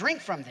concubines, might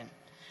drink from them.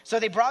 So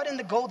they brought in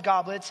the gold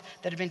goblets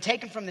that had been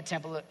taken from the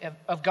temple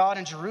of God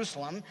in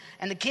Jerusalem,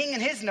 and the king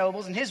and his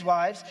nobles and his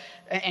wives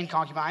and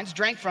concubines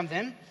drank from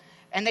them.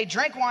 And they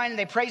drank wine, and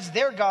they praised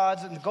their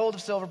gods in the gold,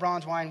 of silver,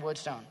 bronze, wine, wood,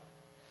 stone.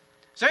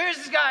 So here's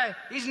this guy,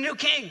 he's a new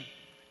king,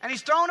 and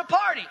he's throwing a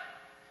party.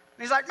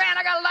 And he's like, man,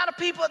 I got a lot of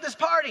people at this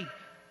party.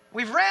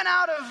 We've ran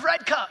out of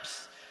red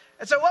cups.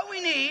 And so what we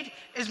need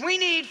is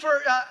remember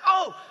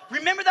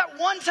that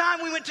one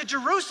time we went to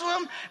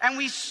Jerusalem and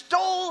we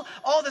stole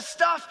all the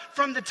stuff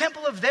from the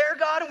temple of their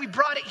God and we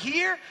brought it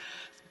here?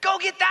 Go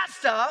get that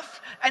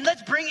stuff and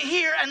let's bring it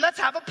here and let's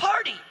have a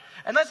party.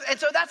 And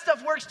so that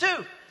stuff works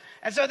too.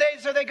 And so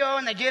they go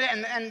and they get it,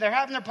 and they're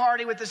having their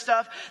party with the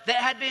stuff that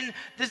had been,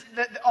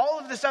 all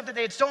of the stuff that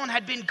they had stolen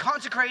had been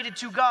consecrated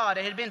to God.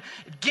 It had been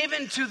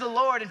given to the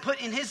Lord and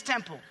put in his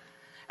temple.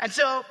 And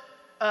so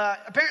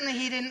apparently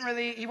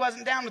he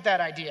wasn't down with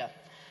that idea.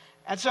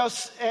 And so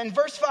in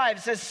verse 5, it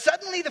says,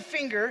 suddenly the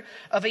finger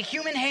of a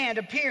human hand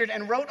appeared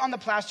and wrote on the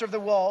plaster of the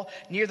wall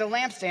near the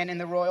lampstand in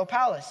the royal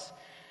palace.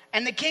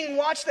 And the king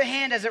watched the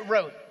hand as it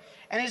wrote,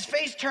 and his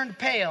face turned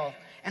pale.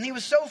 And he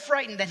was so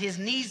frightened that his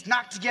knees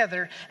knocked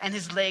together and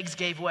his legs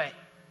gave way.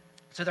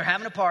 So they're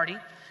having a party.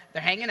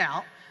 They're hanging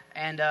out.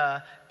 And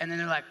then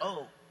they're like,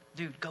 oh,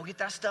 dude, go get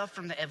that stuff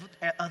from the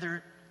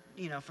other,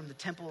 from the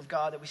temple of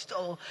God that we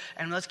stole,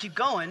 and let's keep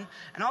going.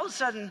 And all of a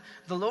sudden,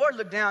 the Lord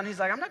looked down. He's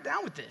like, I'm not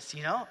down with this,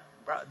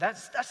 Bro, that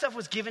stuff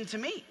was given to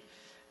me.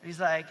 And he's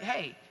like,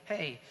 hey,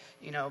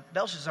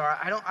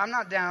 Belshazzar, I'm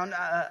not down.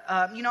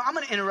 I'm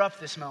going to interrupt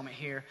this moment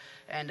here.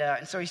 And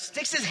so he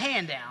sticks his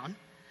hand down,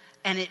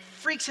 and it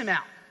freaks him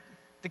out.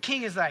 The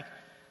king is like,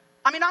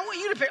 I want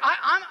you to pick.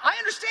 I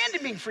understand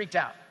him being freaked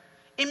out.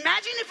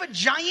 Imagine if a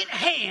giant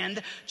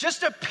hand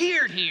just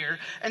appeared here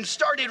and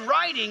started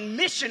writing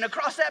mission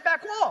across that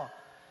back wall.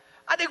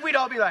 I think we'd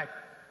all be like,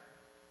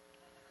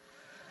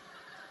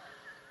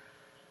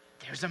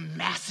 there's a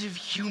massive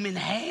human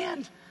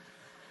hand.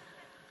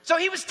 So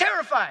he was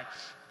terrified.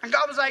 And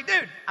God was like,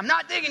 dude, I'm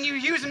not digging you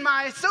using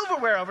my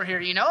silverware over here,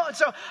 And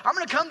so I'm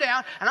going to come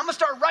down and I'm going to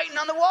start writing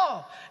on the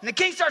wall. And the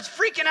king starts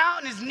freaking out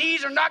and his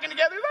knees are knocking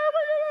together.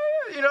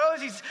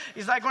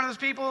 He's like one of those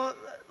people,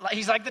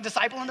 he's like the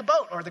disciple in the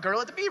boat or the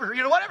girl at the beaver,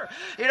 whatever.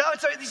 And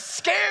so he's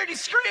scared,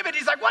 he's screaming.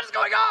 He's like, what is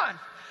going on?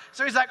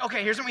 So he's like,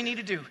 okay, here's what we need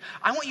to do.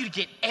 I want you to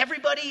get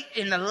everybody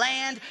in the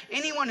land,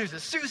 anyone who's a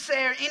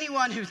soothsayer,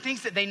 anyone who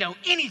thinks that they know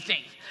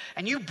anything,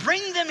 and you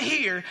bring them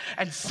here,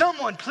 and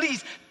someone,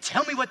 please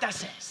tell me what that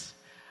says.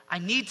 I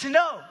need to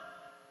know.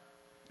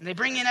 And they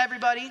bring in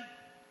everybody,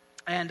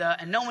 and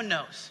no one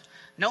knows.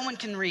 No one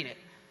can read it.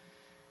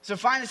 So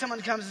finally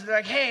someone comes and they're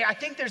like, hey, I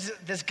think there's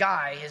this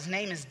guy. His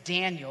name is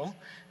Daniel,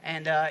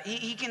 and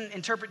he can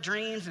interpret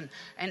dreams,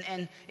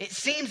 and it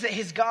seems that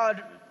his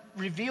God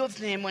reveals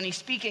to him when he's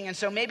speaking, and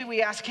so maybe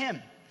we ask him.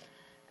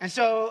 And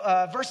so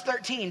verse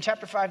 13,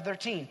 chapter 5,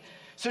 13.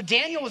 So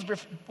Daniel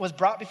was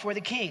brought before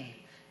the king,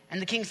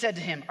 and the king said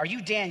to him, are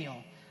you Daniel,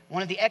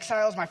 one of the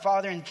exiles my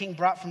father and the king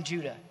brought from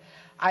Judah?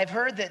 I've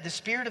heard that the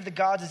spirit of the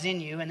gods is in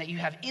you, and that you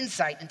have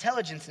insight,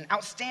 intelligence, and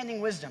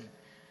outstanding wisdom.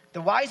 The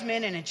wise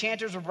men and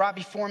enchanters were brought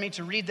before me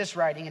to read this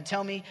writing and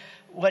tell me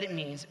what it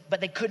means, but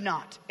they could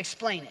not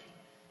explain it.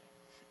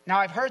 Now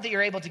I've heard that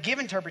you're able to give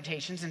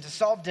interpretations and to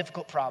solve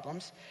difficult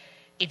problems.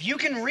 If you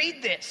can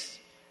read this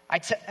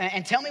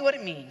and tell me what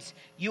it means,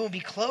 you will be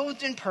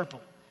clothed in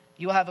purple.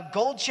 You will have a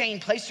gold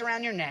chain placed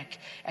around your neck,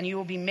 and you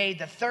will be made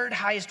the third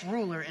highest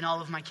ruler in all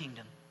of my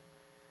kingdom.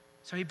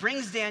 So he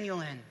brings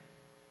Daniel in,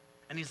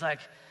 and he's like,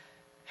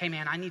 hey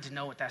man, I need to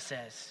know what that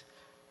says.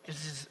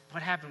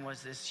 What happened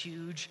was this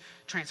huge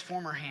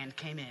transformer hand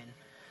came in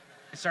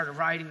and started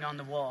writing on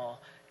the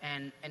wall,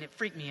 and it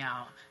freaked me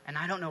out, and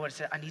I don't know what it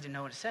says. I need to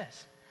know what it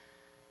says.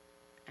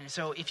 And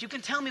so if you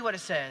can tell me what it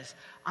says,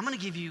 I'm going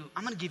to give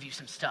you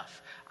some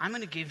stuff. I'm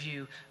going to give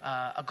you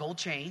a gold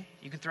chain.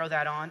 You can throw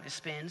that on. It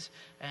spins,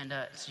 and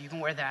so you can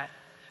wear that.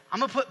 I'm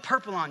going to put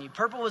purple on you.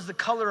 Purple is the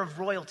color of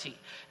royalty.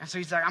 And so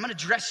he's like, I'm going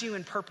to dress you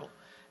in purple.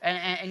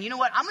 And you know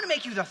what? I'm going to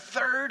make you the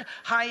third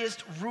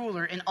highest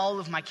ruler in all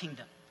of my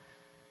kingdom.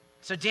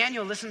 So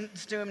Daniel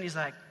listens to him, and he's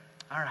like,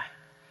 all right,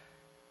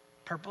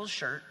 purple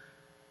shirt,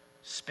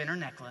 spinner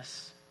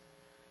necklace,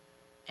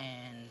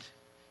 and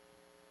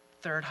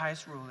third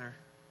highest ruler.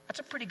 That's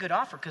a pretty good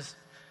offer, because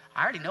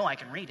I already know I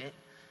can read it.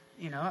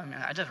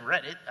 I just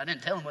read it. I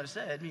didn't tell him what it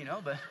said,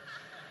 but.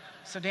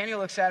 So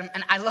Daniel looks at him,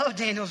 and I love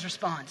Daniel's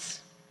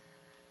response.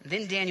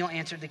 Then Daniel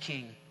answered the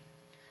king,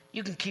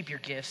 you can keep your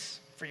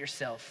gifts for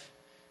yourself.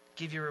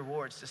 Give your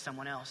rewards to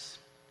someone else.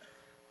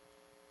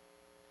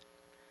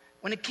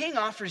 When a king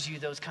offers you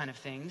those kind of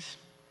things,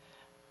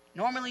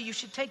 normally you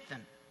should take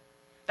them.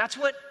 That's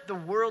what the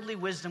worldly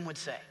wisdom would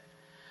say.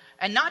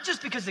 And not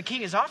just because the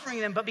king is offering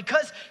them, but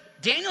because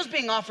Daniel's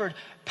being offered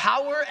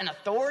power and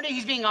authority.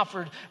 He's being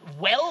offered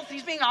wealth.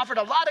 He's being offered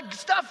a lot of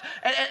stuff.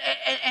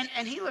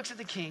 And he looks at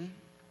the king,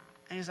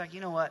 and he's like, you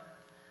know what?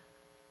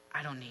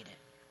 I don't need it.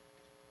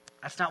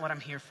 That's not what I'm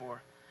here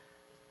for.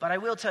 But I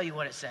will tell you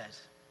what it says.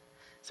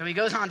 So he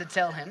goes on to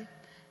tell him.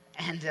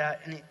 And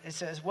it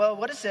says, well,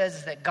 what it says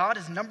is that God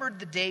has numbered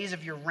the days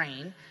of your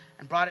reign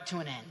and brought it to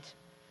an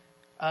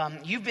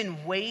end. You've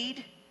been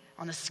weighed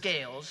on the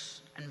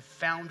scales and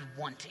found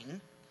wanting.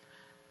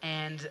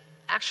 And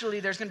actually,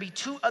 there's going to be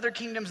 2 other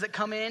kingdoms that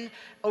come in,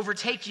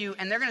 overtake you,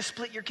 and they're going to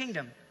split your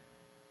kingdom.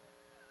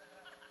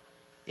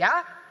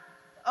 Yeah?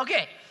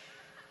 Okay.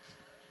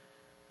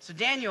 So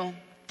Daniel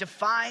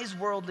defies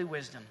worldly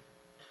wisdom.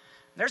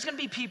 There's going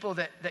to be people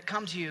that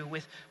come to you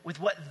with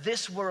what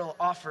this world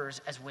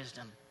offers as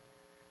wisdom.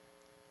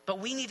 But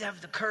we need to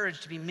have the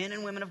courage to be men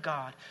and women of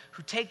God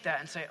who take that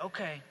and say,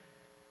 okay,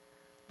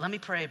 let me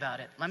pray about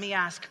it. Let me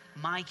ask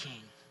my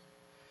king.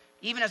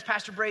 Even as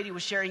Pastor Brady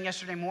was sharing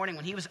yesterday morning,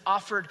 when he was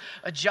offered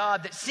a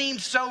job that seemed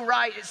so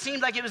right, it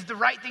seemed like it was the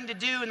right thing to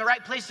do and the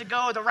right place to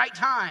go at the right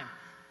time.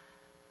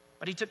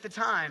 But he took the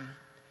time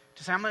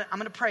to say, I'm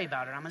going to pray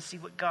about it. I'm going to see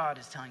what God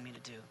is telling me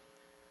to do.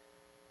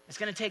 It's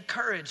going to take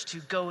courage to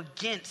go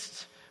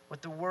against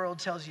what the world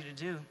tells you to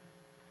do.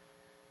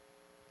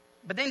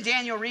 But then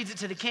Daniel reads it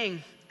to the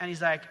king, and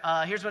he's like,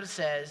 here's what it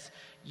says.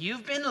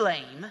 You've been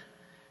lame.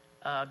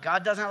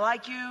 God doesn't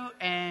like you,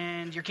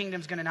 and your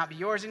kingdom's going to not be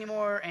yours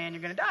anymore, and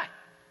you're going to die.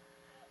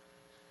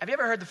 Have you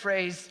ever heard the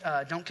phrase,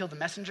 don't kill the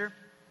messenger?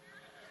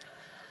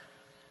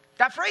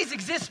 That phrase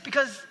exists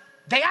because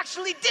they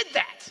actually did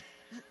that.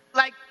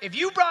 Like, if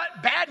you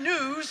brought bad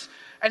news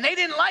and they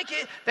didn't like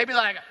it, they'd be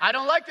like, I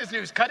don't like this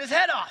news, cut his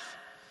head off.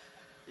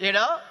 You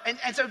know?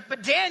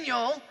 But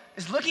Daniel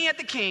is looking at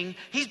the king.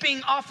 He's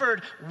being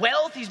offered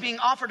wealth. He's being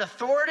offered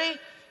authority.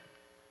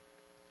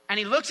 And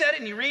he looks at it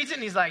and he reads it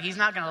and he's like, he's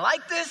not going to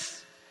like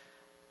this.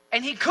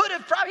 And he could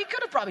have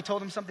probably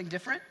told him something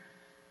different.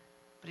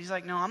 But he's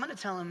like, no, I'm going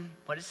to tell him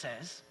what it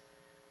says.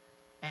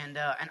 And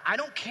I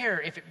don't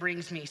care if it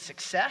brings me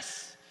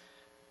success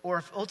or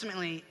if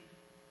ultimately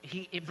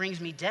it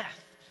brings me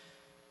death.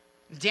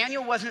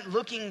 Daniel wasn't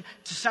looking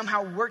to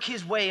somehow work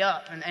his way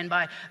up and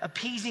by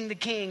appeasing the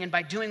king and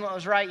by doing what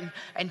was right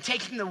and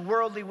taking the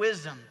worldly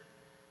wisdom.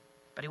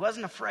 But he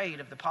wasn't afraid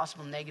of the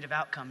possible negative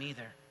outcome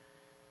either,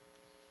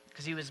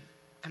 because he was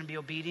going to be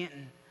obedient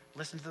and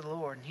listen to the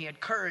Lord. And he had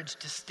courage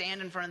to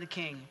stand in front of the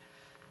king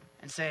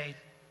and say,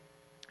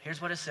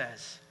 here's what it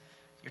says.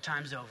 Your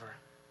time's over.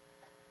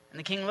 And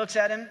the king looks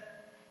at him,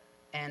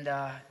 and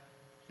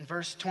in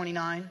verse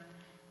 29, it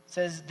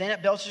says, then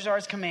at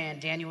Belshazzar's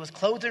command, Daniel was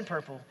clothed in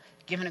purple,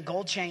 given a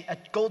gold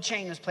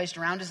chain was placed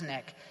around his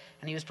neck,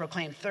 and he was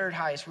proclaimed third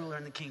highest ruler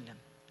in the kingdom.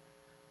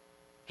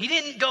 He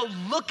didn't go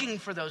looking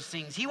for those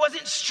things. He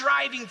wasn't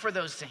striving for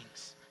those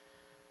things.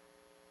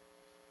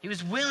 He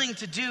was willing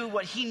to do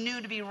what he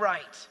knew to be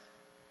right.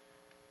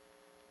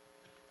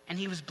 And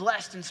he was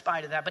blessed in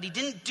spite of that. But he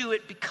didn't do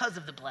it because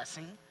of the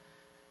blessing,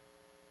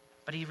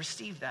 but he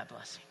received that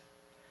blessing.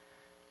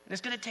 And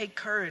it's going to take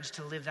courage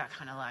to live that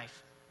kind of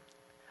life.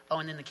 Oh,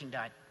 and then the king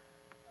died.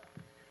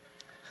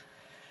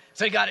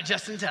 So he got it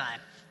just in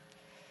time.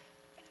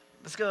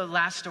 Let's go to the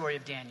last story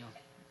of Daniel.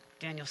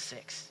 Daniel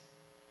 6.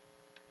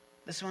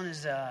 This one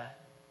is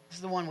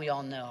the one we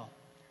all know.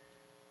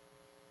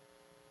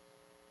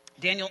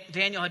 Daniel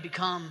had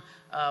become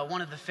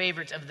one of the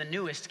favorites of the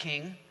newest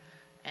king.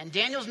 And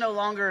Daniel's no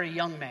longer a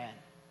young man.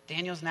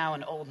 Daniel's now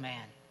an old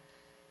man.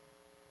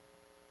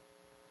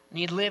 And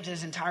he had lived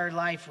his entire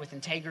life with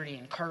integrity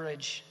and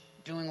courage,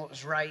 doing what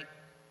was right.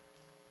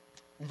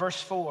 In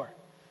verse 4.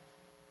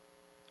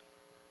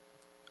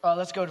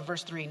 Let's go to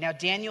verse 3. Now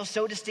Daniel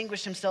so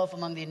distinguished himself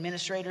among the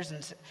administrators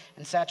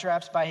and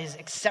satraps by his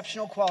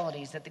exceptional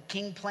qualities that the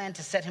king planned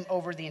to set him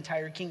over the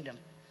entire kingdom.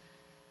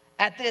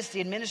 At this, the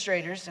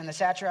administrators and the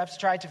satraps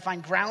tried to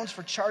find grounds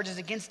for charges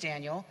against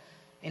Daniel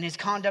in his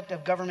conduct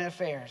of government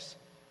affairs,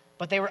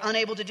 but they were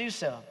unable to do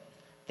so.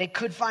 They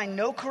could find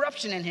no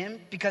corruption in him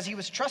because he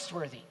was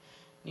trustworthy,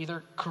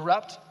 neither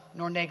corrupt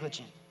nor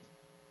negligent.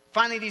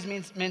 Finally, these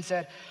men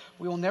said,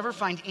 we will never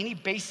find any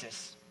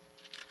basis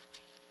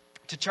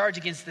to charge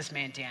against this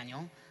man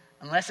Daniel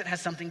unless it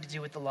has something to do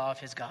with the law of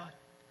his God.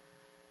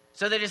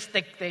 So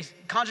they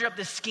conjure up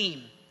this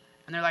scheme,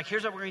 and they're like,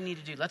 here's what we're going to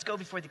need to do. Let's go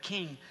before the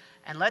king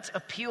and let's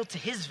appeal to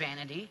his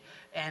vanity,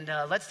 and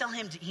let's tell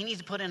him he needs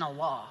to put in a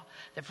law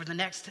that for the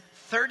next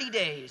 30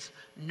 days,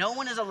 no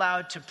one is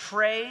allowed to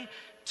pray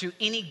to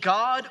any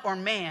god or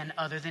man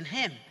other than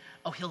him.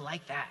 Oh, he'll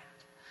like that.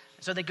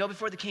 So they go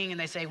before the king and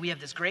they say, we have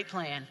this great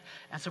plan.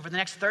 And so for the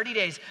next 30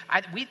 days,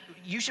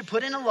 you should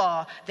put in a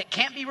law that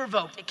can't be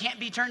revoked. It can't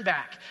be turned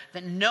back.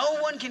 That no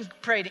one can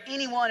pray to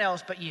anyone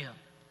else but you. And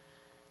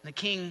the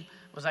king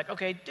was like,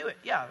 okay, do it.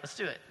 Yeah, let's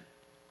do it.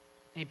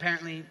 And he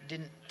apparently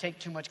didn't take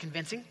too much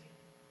convincing.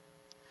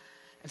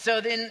 And so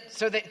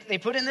they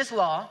put in this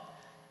law.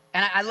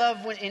 And I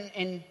love when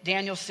in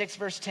Daniel 6,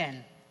 verse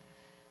 10.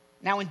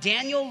 Now when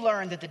Daniel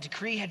learned that the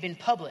decree had been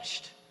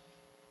published,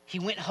 he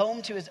went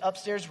home to his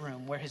upstairs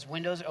room where his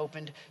windows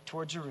opened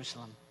toward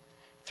Jerusalem.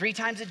 3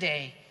 times a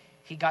day,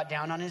 he got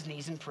down on his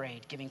knees and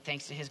prayed, giving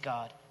thanks to his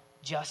God,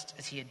 just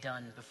as he had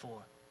done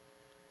before.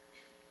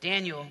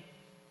 Daniel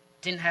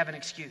didn't have an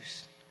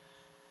excuse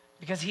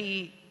because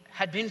he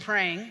had been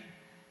praying,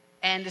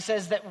 and it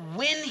says that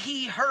when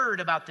he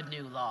heard about the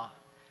new law,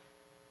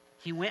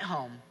 he went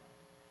home,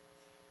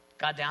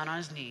 got down on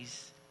his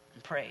knees,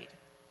 and prayed,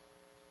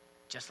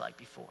 just like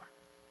before.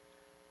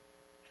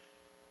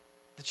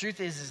 The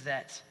truth is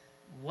that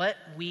what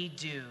we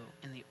do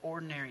in the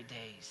ordinary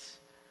days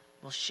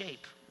will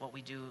shape what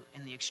we do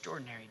in the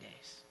extraordinary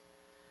days.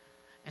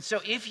 And so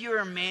if you're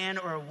a man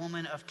or a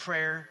woman of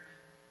prayer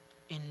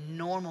in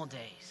normal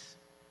days,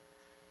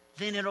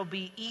 then it'll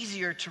be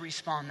easier to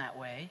respond that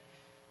way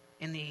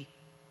in the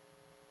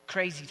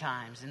crazy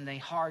times, in the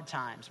hard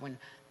times, when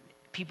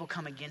people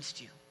come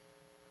against you.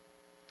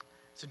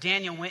 So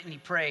Daniel went and he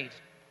prayed.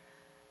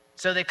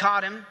 So they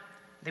caught him.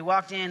 They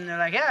walked in and they're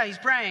like, yeah, he's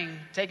praying.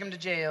 Take him to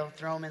jail.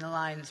 Throw him in the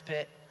lion's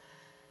pit.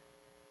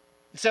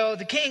 So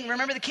the king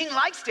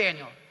likes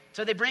Daniel.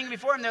 So they bring him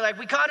before him. They're like,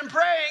 we caught him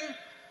praying.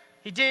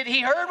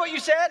 He heard what you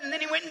said and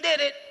then he went and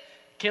did it.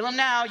 Kill him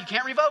now. You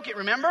can't revoke it,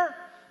 remember?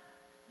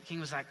 The king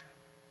was like,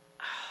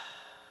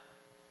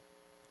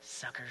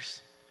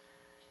 suckers,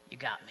 you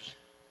got me.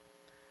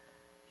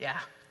 Yeah,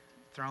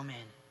 throw him in.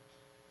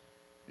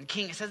 And the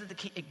king, it says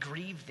that it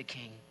grieved the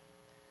king.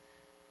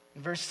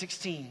 In verse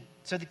 16,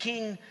 so the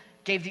king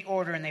gave the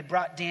order, and they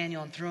brought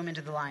Daniel and threw him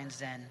into the lion's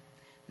den. And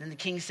then the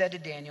king said to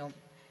Daniel,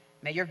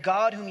 may your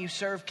God whom you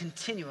serve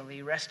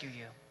continually rescue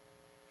you.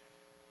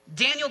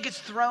 Daniel gets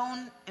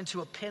thrown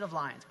into a pit of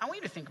lions. I want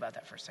you to think about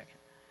that for a second.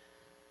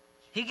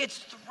 He gets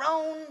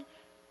thrown,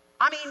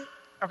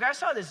 okay, I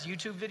saw this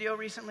YouTube video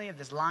recently of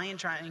this lion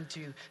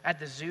at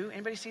the zoo.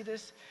 Anybody see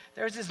this?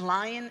 There was this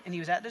lion, and he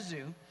was at the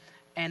zoo,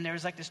 and there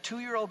was like this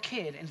 2-year-old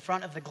kid in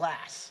front of the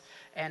glass.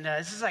 And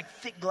this is like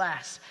thick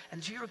glass.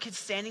 And the 2-year-old kid's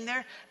standing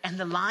there, and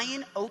the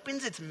lion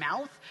opens its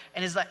mouth,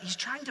 and he's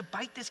trying to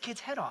bite this kid's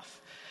head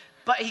off.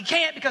 But he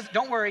can't because,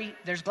 don't worry,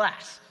 there's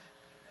glass.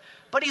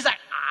 But he's like,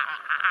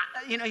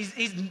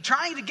 he's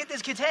trying to get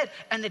this kid's head,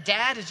 and the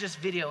dad is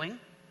just videoing.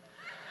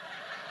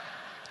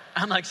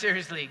 I'm like,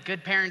 seriously,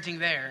 good parenting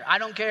there. I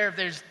don't care if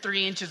there's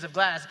 3 inches of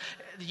glass.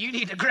 You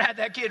need to grab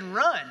that kid and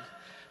run.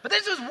 But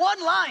this was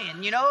one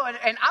lion,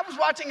 and I was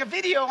watching a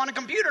video on a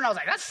computer, and I was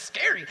like, that's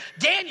scary.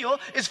 Daniel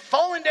is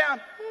falling down.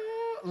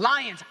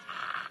 Lions,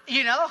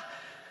 And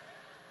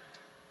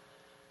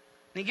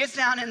he gets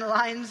down in the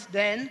lion's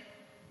den.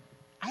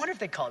 I wonder if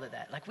they called it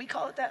that. Like we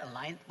call it that, a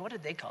lion. What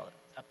did they call it?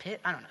 A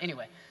pit? I don't know.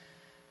 Anyway,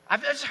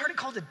 I've just heard it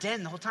called a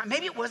den the whole time.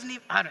 Maybe it wasn't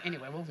even,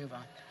 anyway, we'll move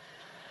on.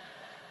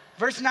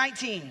 Verse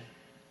 19,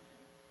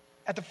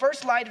 at the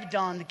first light of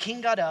dawn, the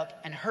king got up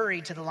and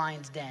hurried to the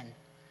lion's den.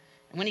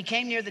 And when he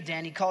came near the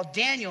den, he called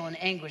Daniel in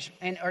anguish,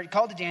 or he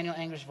called to Daniel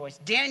in anguished voice.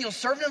 Daniel,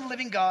 servant of the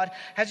living God,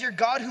 has your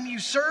God whom you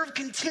serve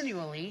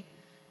continually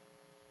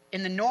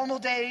in the normal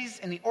days,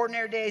 in the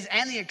ordinary days,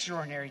 and the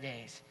extraordinary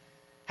days,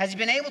 has he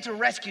been able to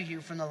rescue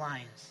you from the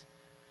lions?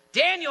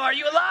 Daniel, are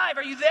you alive?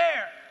 Are you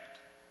there?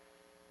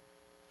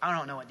 I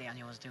don't know what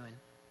Daniel was doing.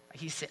 Like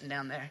he's sitting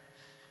down there.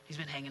 He's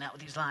been hanging out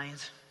with these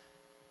lions.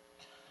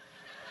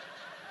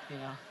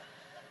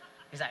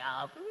 He's like,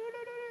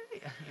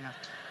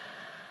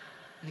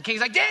 And the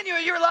king's like, Daniel,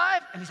 are you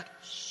alive? And he's like,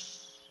 shh.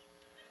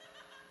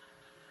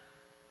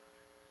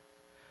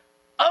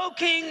 Oh,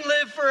 king,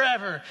 live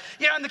forever.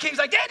 And the king's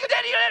like, Daniel.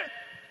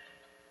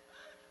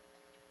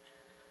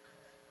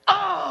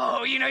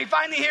 Oh, he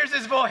finally hears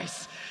his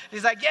voice.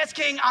 He's like, yes,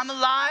 king, I'm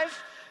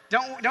alive.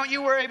 Don't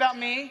you worry about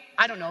me.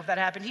 I don't know if that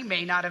happened. He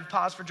may not have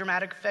paused for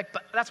dramatic effect,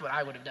 but that's what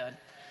I would have done.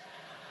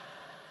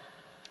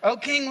 Oh,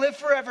 king, live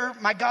forever.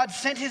 My God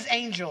sent his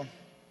angel.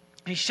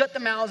 He shut the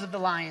mouths of the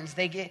lions.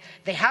 They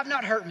have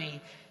not hurt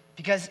me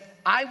because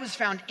I was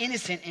found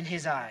innocent in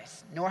his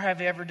eyes, nor have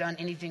I ever done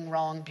anything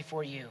wrong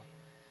before you.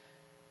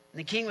 And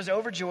the king was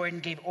overjoyed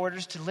and gave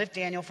orders to lift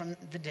Daniel from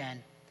the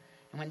den.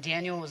 And when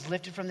Daniel was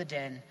lifted from the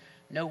den,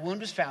 no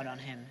wound was found on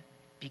him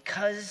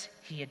because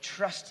he had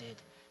trusted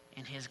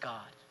in his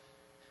God.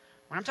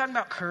 When I'm talking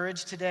about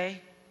courage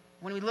today,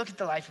 when we look at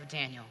the life of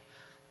Daniel,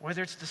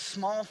 whether it's the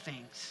small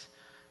things,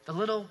 the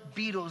little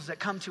beetles that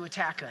come to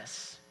attack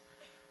us,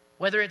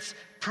 whether it's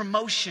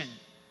promotion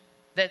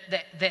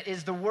that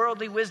is the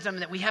worldly wisdom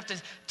that we have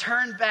to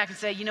turn back and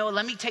say,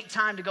 let me take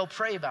time to go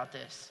pray about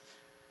this.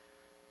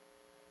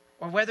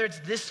 Or whether it's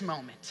this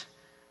moment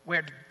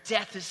where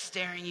death is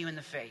staring you in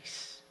the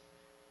face,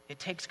 it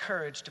takes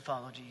courage to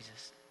follow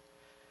Jesus.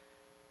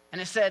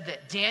 And it said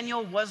that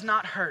Daniel was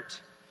not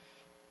hurt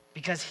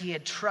because he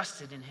had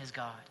trusted in his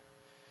God.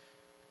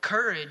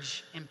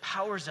 Courage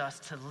empowers us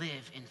to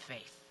live in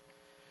faith.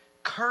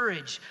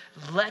 Courage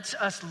lets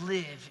us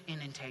live in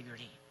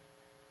integrity.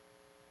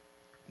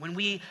 When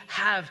we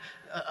have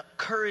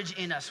courage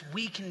in us,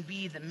 we can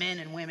be the men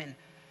and women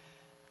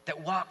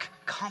that walk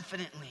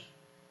confidently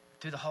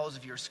through the halls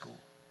of your school,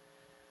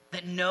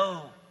 that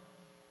know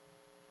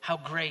how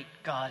great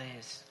God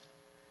is.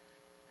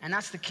 And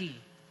that's the key.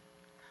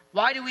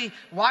 Why do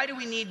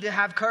we need to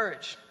have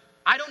courage?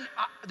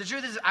 The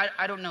truth is,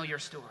 I don't know your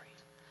story.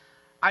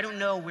 I don't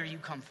know where you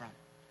come from.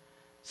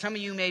 Some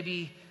of you may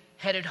be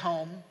headed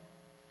home,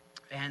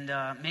 and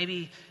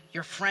maybe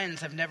your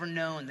friends have never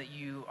known that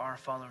you are a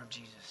follower of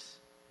Jesus.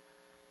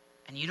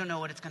 And you don't know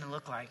what it's going to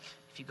look like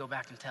if you go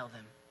back and tell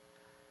them.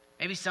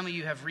 Maybe some of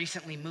you have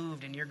recently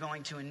moved and you're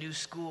going to a new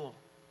school.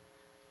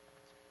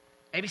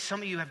 Maybe some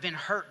of you have been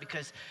hurt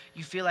because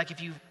you feel like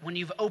when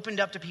you've opened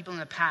up to people in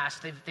the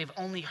past, they've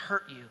only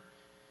hurt you.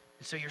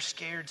 And so you're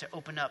scared to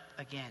open up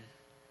again.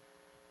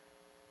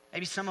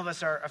 Maybe some of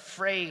us are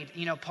afraid.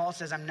 Paul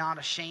says, I'm not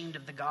ashamed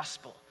of the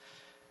gospel.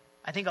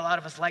 I think a lot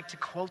of us like to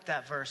quote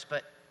that verse,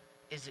 but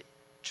is it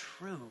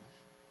true?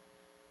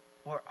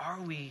 Or are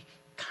we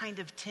kind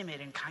of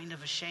timid and kind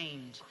of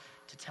ashamed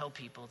to tell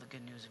people the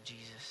good news of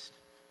Jesus?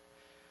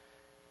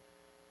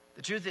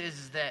 The truth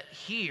is that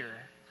here,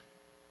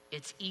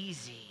 it's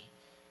easy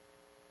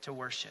to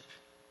worship.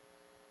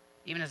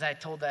 Even as I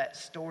told that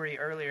story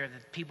earlier, the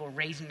people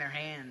raising their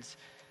hands.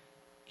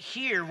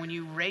 Here, when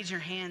you raise your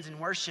hands in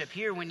worship,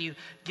 here, when you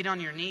get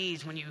on your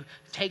knees, when you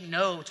take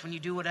notes, when you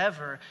do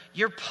whatever,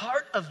 you're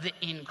part of the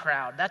in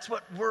crowd. That's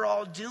what we're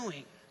all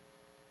doing.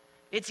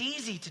 It's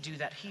easy to do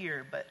that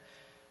here, but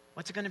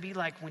what's it going to be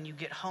like when you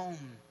get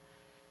home?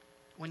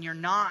 When you're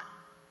not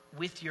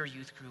with your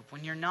youth group,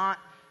 when you're not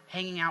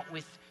hanging out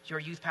with your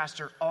youth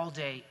pastor all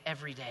day,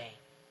 every day,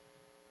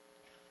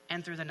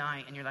 and through the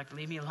night, and you're like,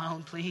 leave me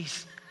alone,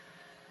 please.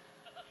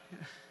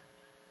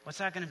 What's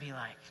that going to be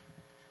like?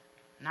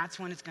 And that's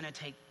when it's going to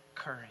take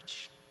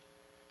courage.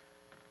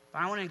 But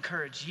I want to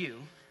encourage you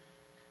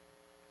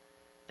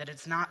that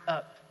it's not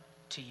up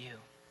to you.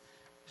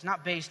 It's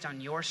not based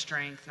on your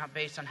strength, not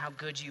based on how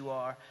good you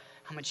are,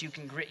 how much you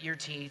can grit your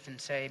teeth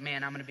and say,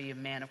 man, I'm going to be a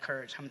man of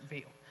courage. I'm going to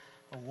be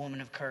a woman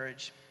of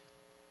courage.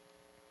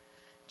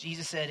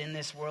 Jesus said, in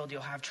this world you'll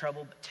have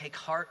trouble, but take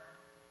heart,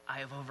 I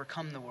have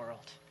overcome the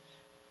world.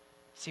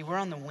 See, we're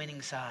on the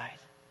winning side.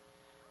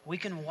 We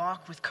can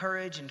walk with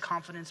courage and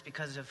confidence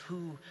because of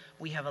who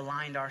we have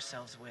aligned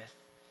ourselves with.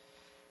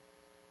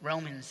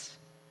 Romans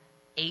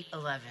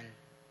 8:11.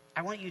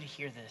 I want you to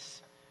hear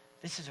this.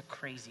 This is a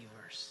crazy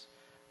verse.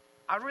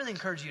 I really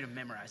encourage you to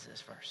memorize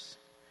this verse.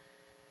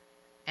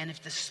 And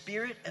if the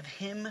spirit of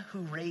him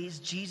who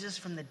raised Jesus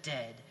from the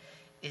dead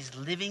is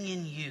living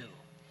in you,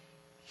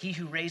 he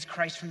who raised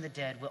Christ from the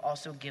dead will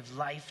also give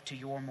life to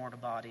your mortal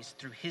bodies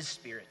through his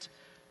spirit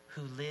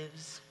who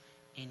lives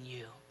in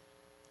you.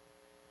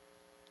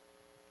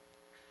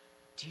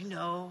 Do you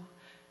know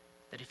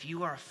that if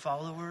you are a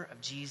follower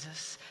of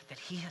Jesus, that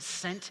he has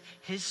sent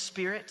his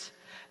spirit,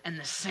 and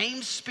the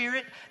same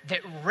spirit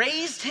that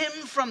raised him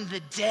from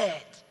the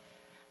dead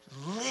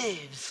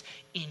lives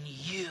in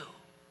you?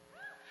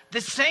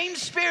 The same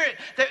spirit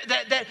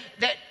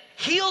that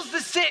heals the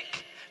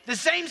sick, the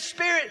same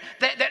spirit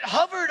that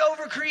hovered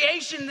over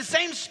creation, the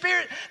same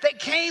spirit that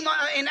came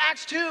in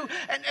Acts 2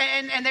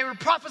 and they were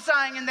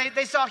prophesying and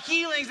they saw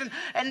healings,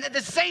 and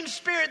the same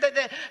spirit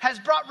that has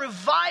brought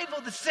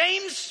revival, the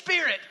same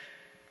spirit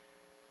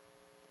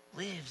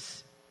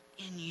lives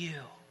in you.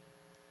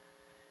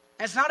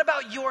 And it's not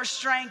about your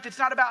strength. It's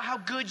not about how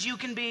good you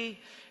can be.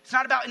 It's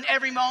not about in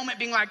every moment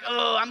being like,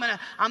 oh, I'm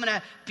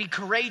gonna be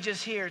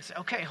courageous here. It's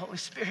okay, Holy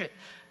Spirit,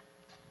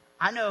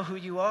 I know who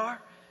you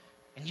are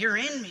and you're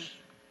in me.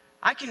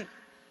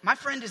 My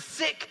friend is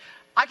sick.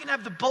 I can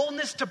have the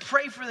boldness to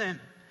pray for them.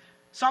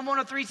 Psalm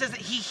 103 says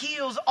that he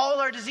heals all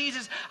our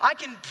diseases. I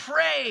can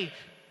pray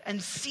and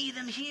see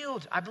them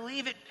healed. I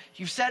believe it.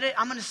 You said it.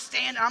 I'm going to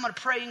stand and I'm going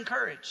to pray in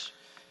courage.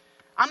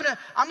 I'm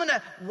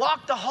gonna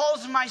walk the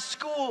halls of my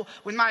school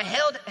with my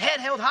head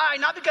held high,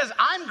 not because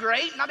I'm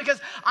great, not because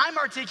I'm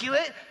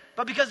articulate,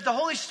 but because the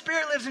Holy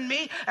Spirit lives in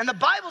me. And the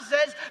Bible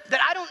says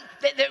that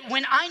that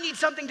when I need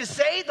something to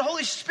say, the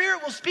Holy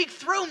Spirit will speak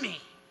through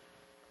me.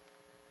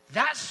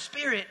 That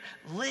Spirit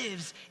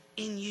lives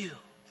in you.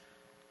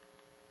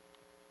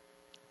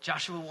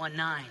 Joshua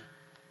 1:9.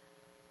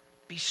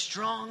 Be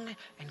strong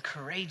and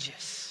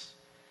courageous.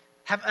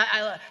 Have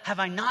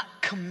I not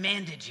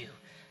commanded you?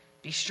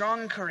 Be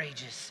strong and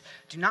courageous.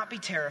 Do not be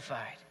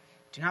terrified.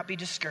 Do not be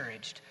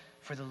discouraged.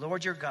 For the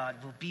Lord your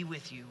God will be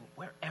with you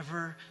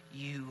wherever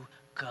you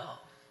go.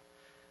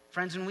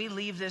 Friends, when we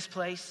leave this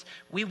place,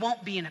 we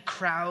won't be in a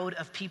crowd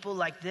of people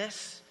like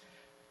this.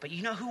 But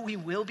you know who we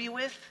will be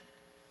with?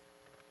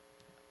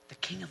 The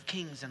King of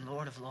Kings and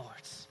Lord of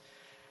Lords.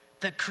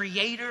 The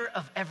creator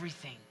of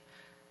everything.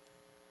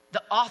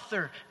 The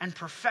author and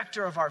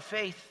perfecter of our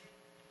faith.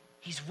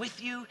 He's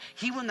with you.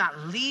 He will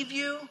not leave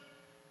you.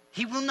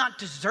 He will not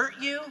desert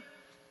you.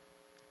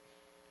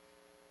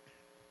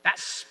 That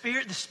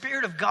Spirit, the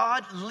Spirit of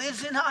God,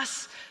 lives in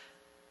us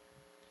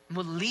and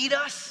will lead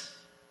us.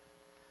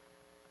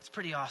 It's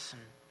pretty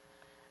awesome.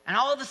 And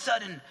all of a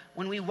sudden,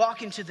 when we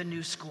walk into the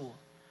new school,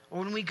 or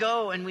when we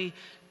go and we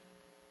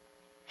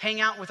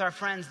hang out with our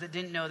friends that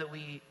didn't know that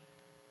we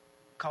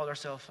called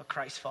ourselves a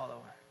Christ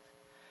follower,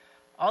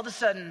 all of a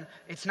sudden,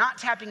 it's not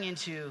tapping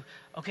into,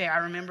 okay, I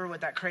remember what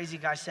that crazy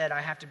guy said.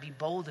 I have to be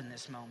bold in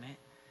this moment.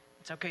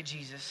 It's okay,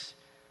 Jesus.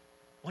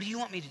 What do you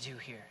want me to do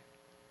here?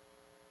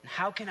 And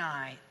how can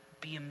I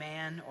be a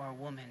man or a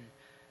woman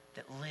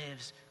that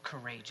lives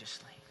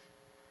courageously?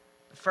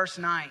 The first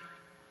night,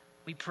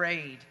 we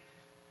prayed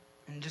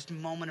in just a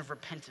moment of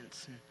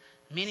repentance. And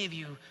many of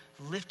you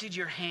lifted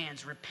your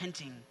hands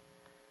repenting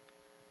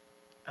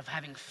of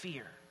having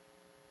fear.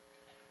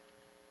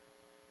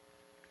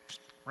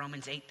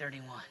 Romans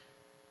 8:31.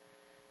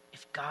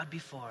 If God be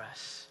for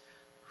us,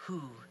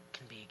 who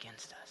can be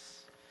against us?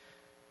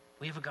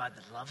 We have a God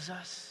that loves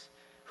us,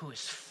 who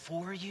is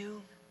for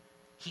you.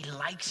 He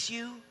likes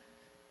you.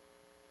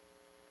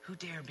 Who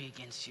dare be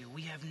against you?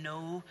 We have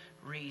no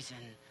reason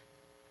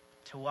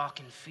to walk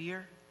in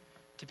fear,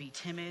 to be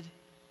timid,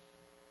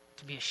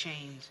 to be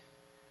ashamed,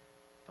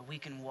 but we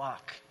can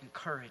walk in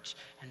courage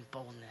and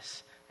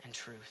boldness and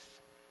truth.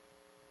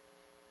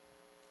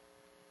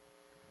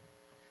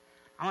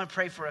 I want to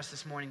pray for us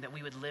this morning that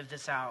we would live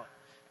this out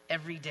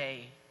every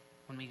day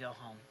when we go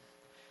home.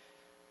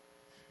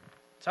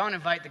 So I want to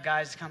invite the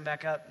guys to come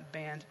back up,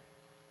 band.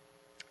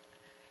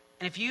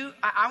 And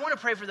I want to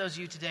pray for those of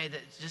you today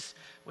that just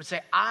would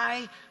say,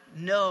 I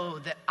know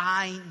that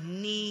I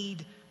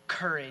need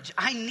courage.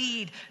 I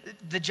need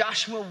the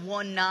Joshua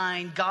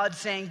 1:9, God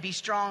saying, be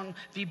strong,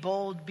 be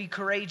bold, be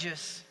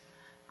courageous.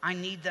 I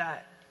need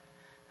that.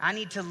 I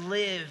need to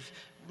live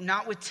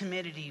not with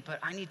timidity, but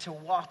I need to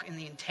walk in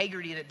the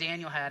integrity that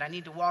Daniel had. I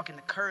need to walk in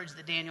the courage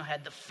that Daniel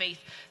had, the faith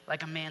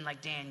like a man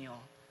like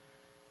Daniel.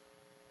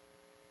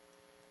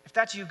 If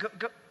that's you,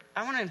 go.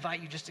 I want to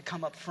invite you just to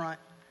come up front.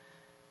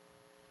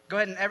 Go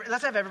ahead and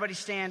let's have everybody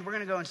stand. We're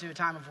going to go into a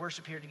time of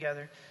worship here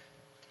together.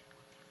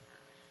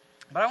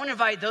 But I want to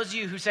invite those of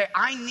you who say,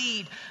 I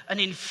need an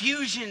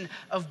infusion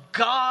of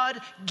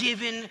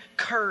God-given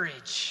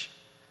courage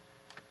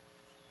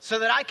so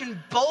that I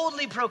can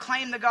boldly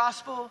proclaim the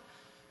gospel,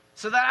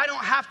 so that I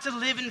don't have to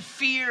live in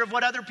fear of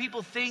what other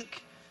people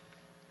think.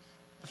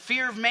 The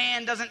fear of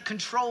man doesn't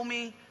control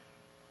me.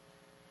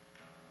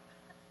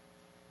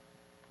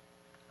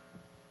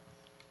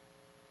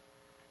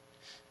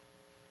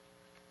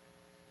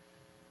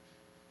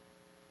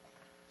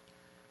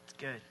 It's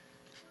good.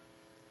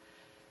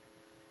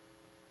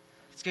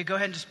 It's good. Go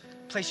ahead and just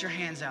place your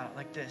hands out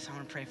like this. I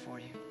want to pray for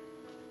you.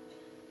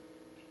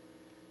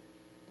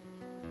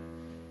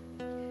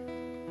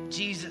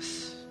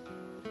 Jesus,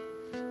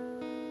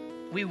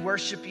 we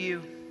worship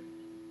you.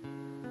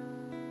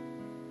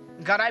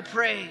 God, I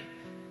pray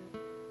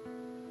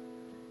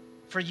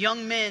for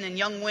young men and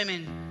young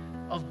women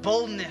of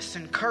boldness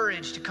and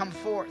courage to come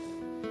forth.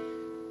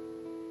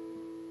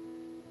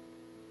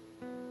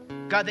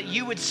 God, that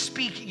you would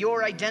speak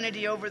your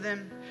identity over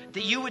them,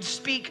 that you would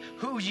speak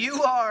who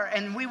you are,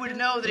 and we would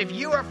know that if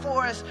you are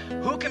for us,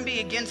 who can be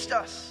against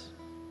us?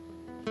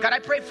 God, I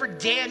pray for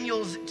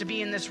Daniels to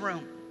be in this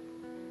room.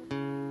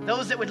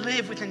 Those that would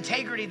live with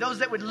integrity, those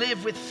that would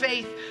live with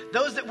faith,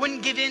 those that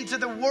wouldn't give in to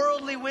the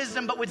worldly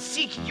wisdom, but would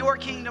seek your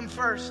kingdom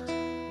first.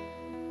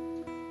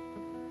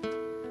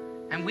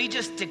 And we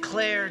just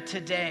declare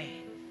today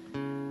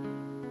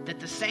that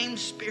the same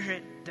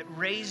Spirit that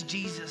raised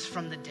Jesus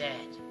from the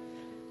dead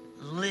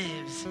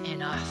lives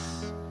in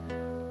us.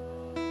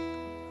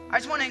 I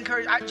just want to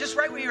encourage, just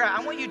right where you're at,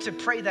 I want you to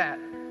pray that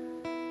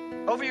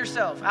over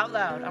yourself, out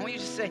loud. I want you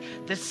to say,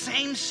 the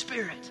same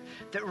Spirit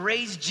that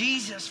raised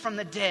Jesus from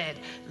the dead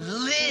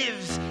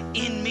lives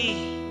in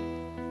me.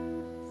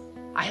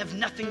 I have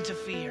nothing to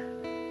fear.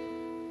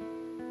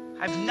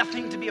 I have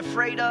nothing to be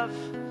afraid of.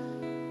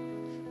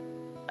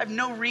 I have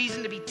no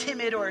reason to be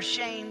timid or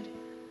ashamed.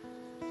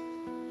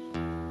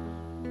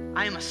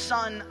 I am a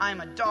son, I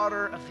am a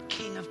daughter of the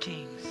King of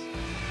Kings.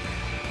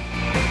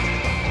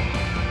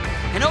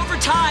 And over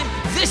time,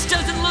 this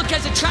doesn't look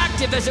as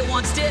attractive as it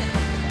once did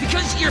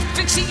because you're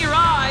fixing your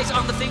eyes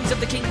on the things of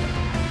the kingdom.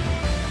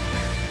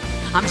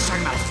 I'm just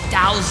talking about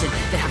 1,000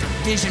 that have a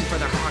vision for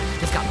their heart.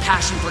 They've got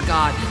passion for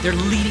God. They're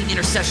leading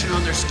intercession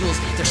on their schools.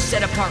 They're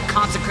set apart,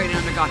 consecrated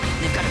under God.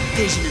 And they've got a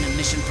vision and a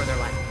mission for their life.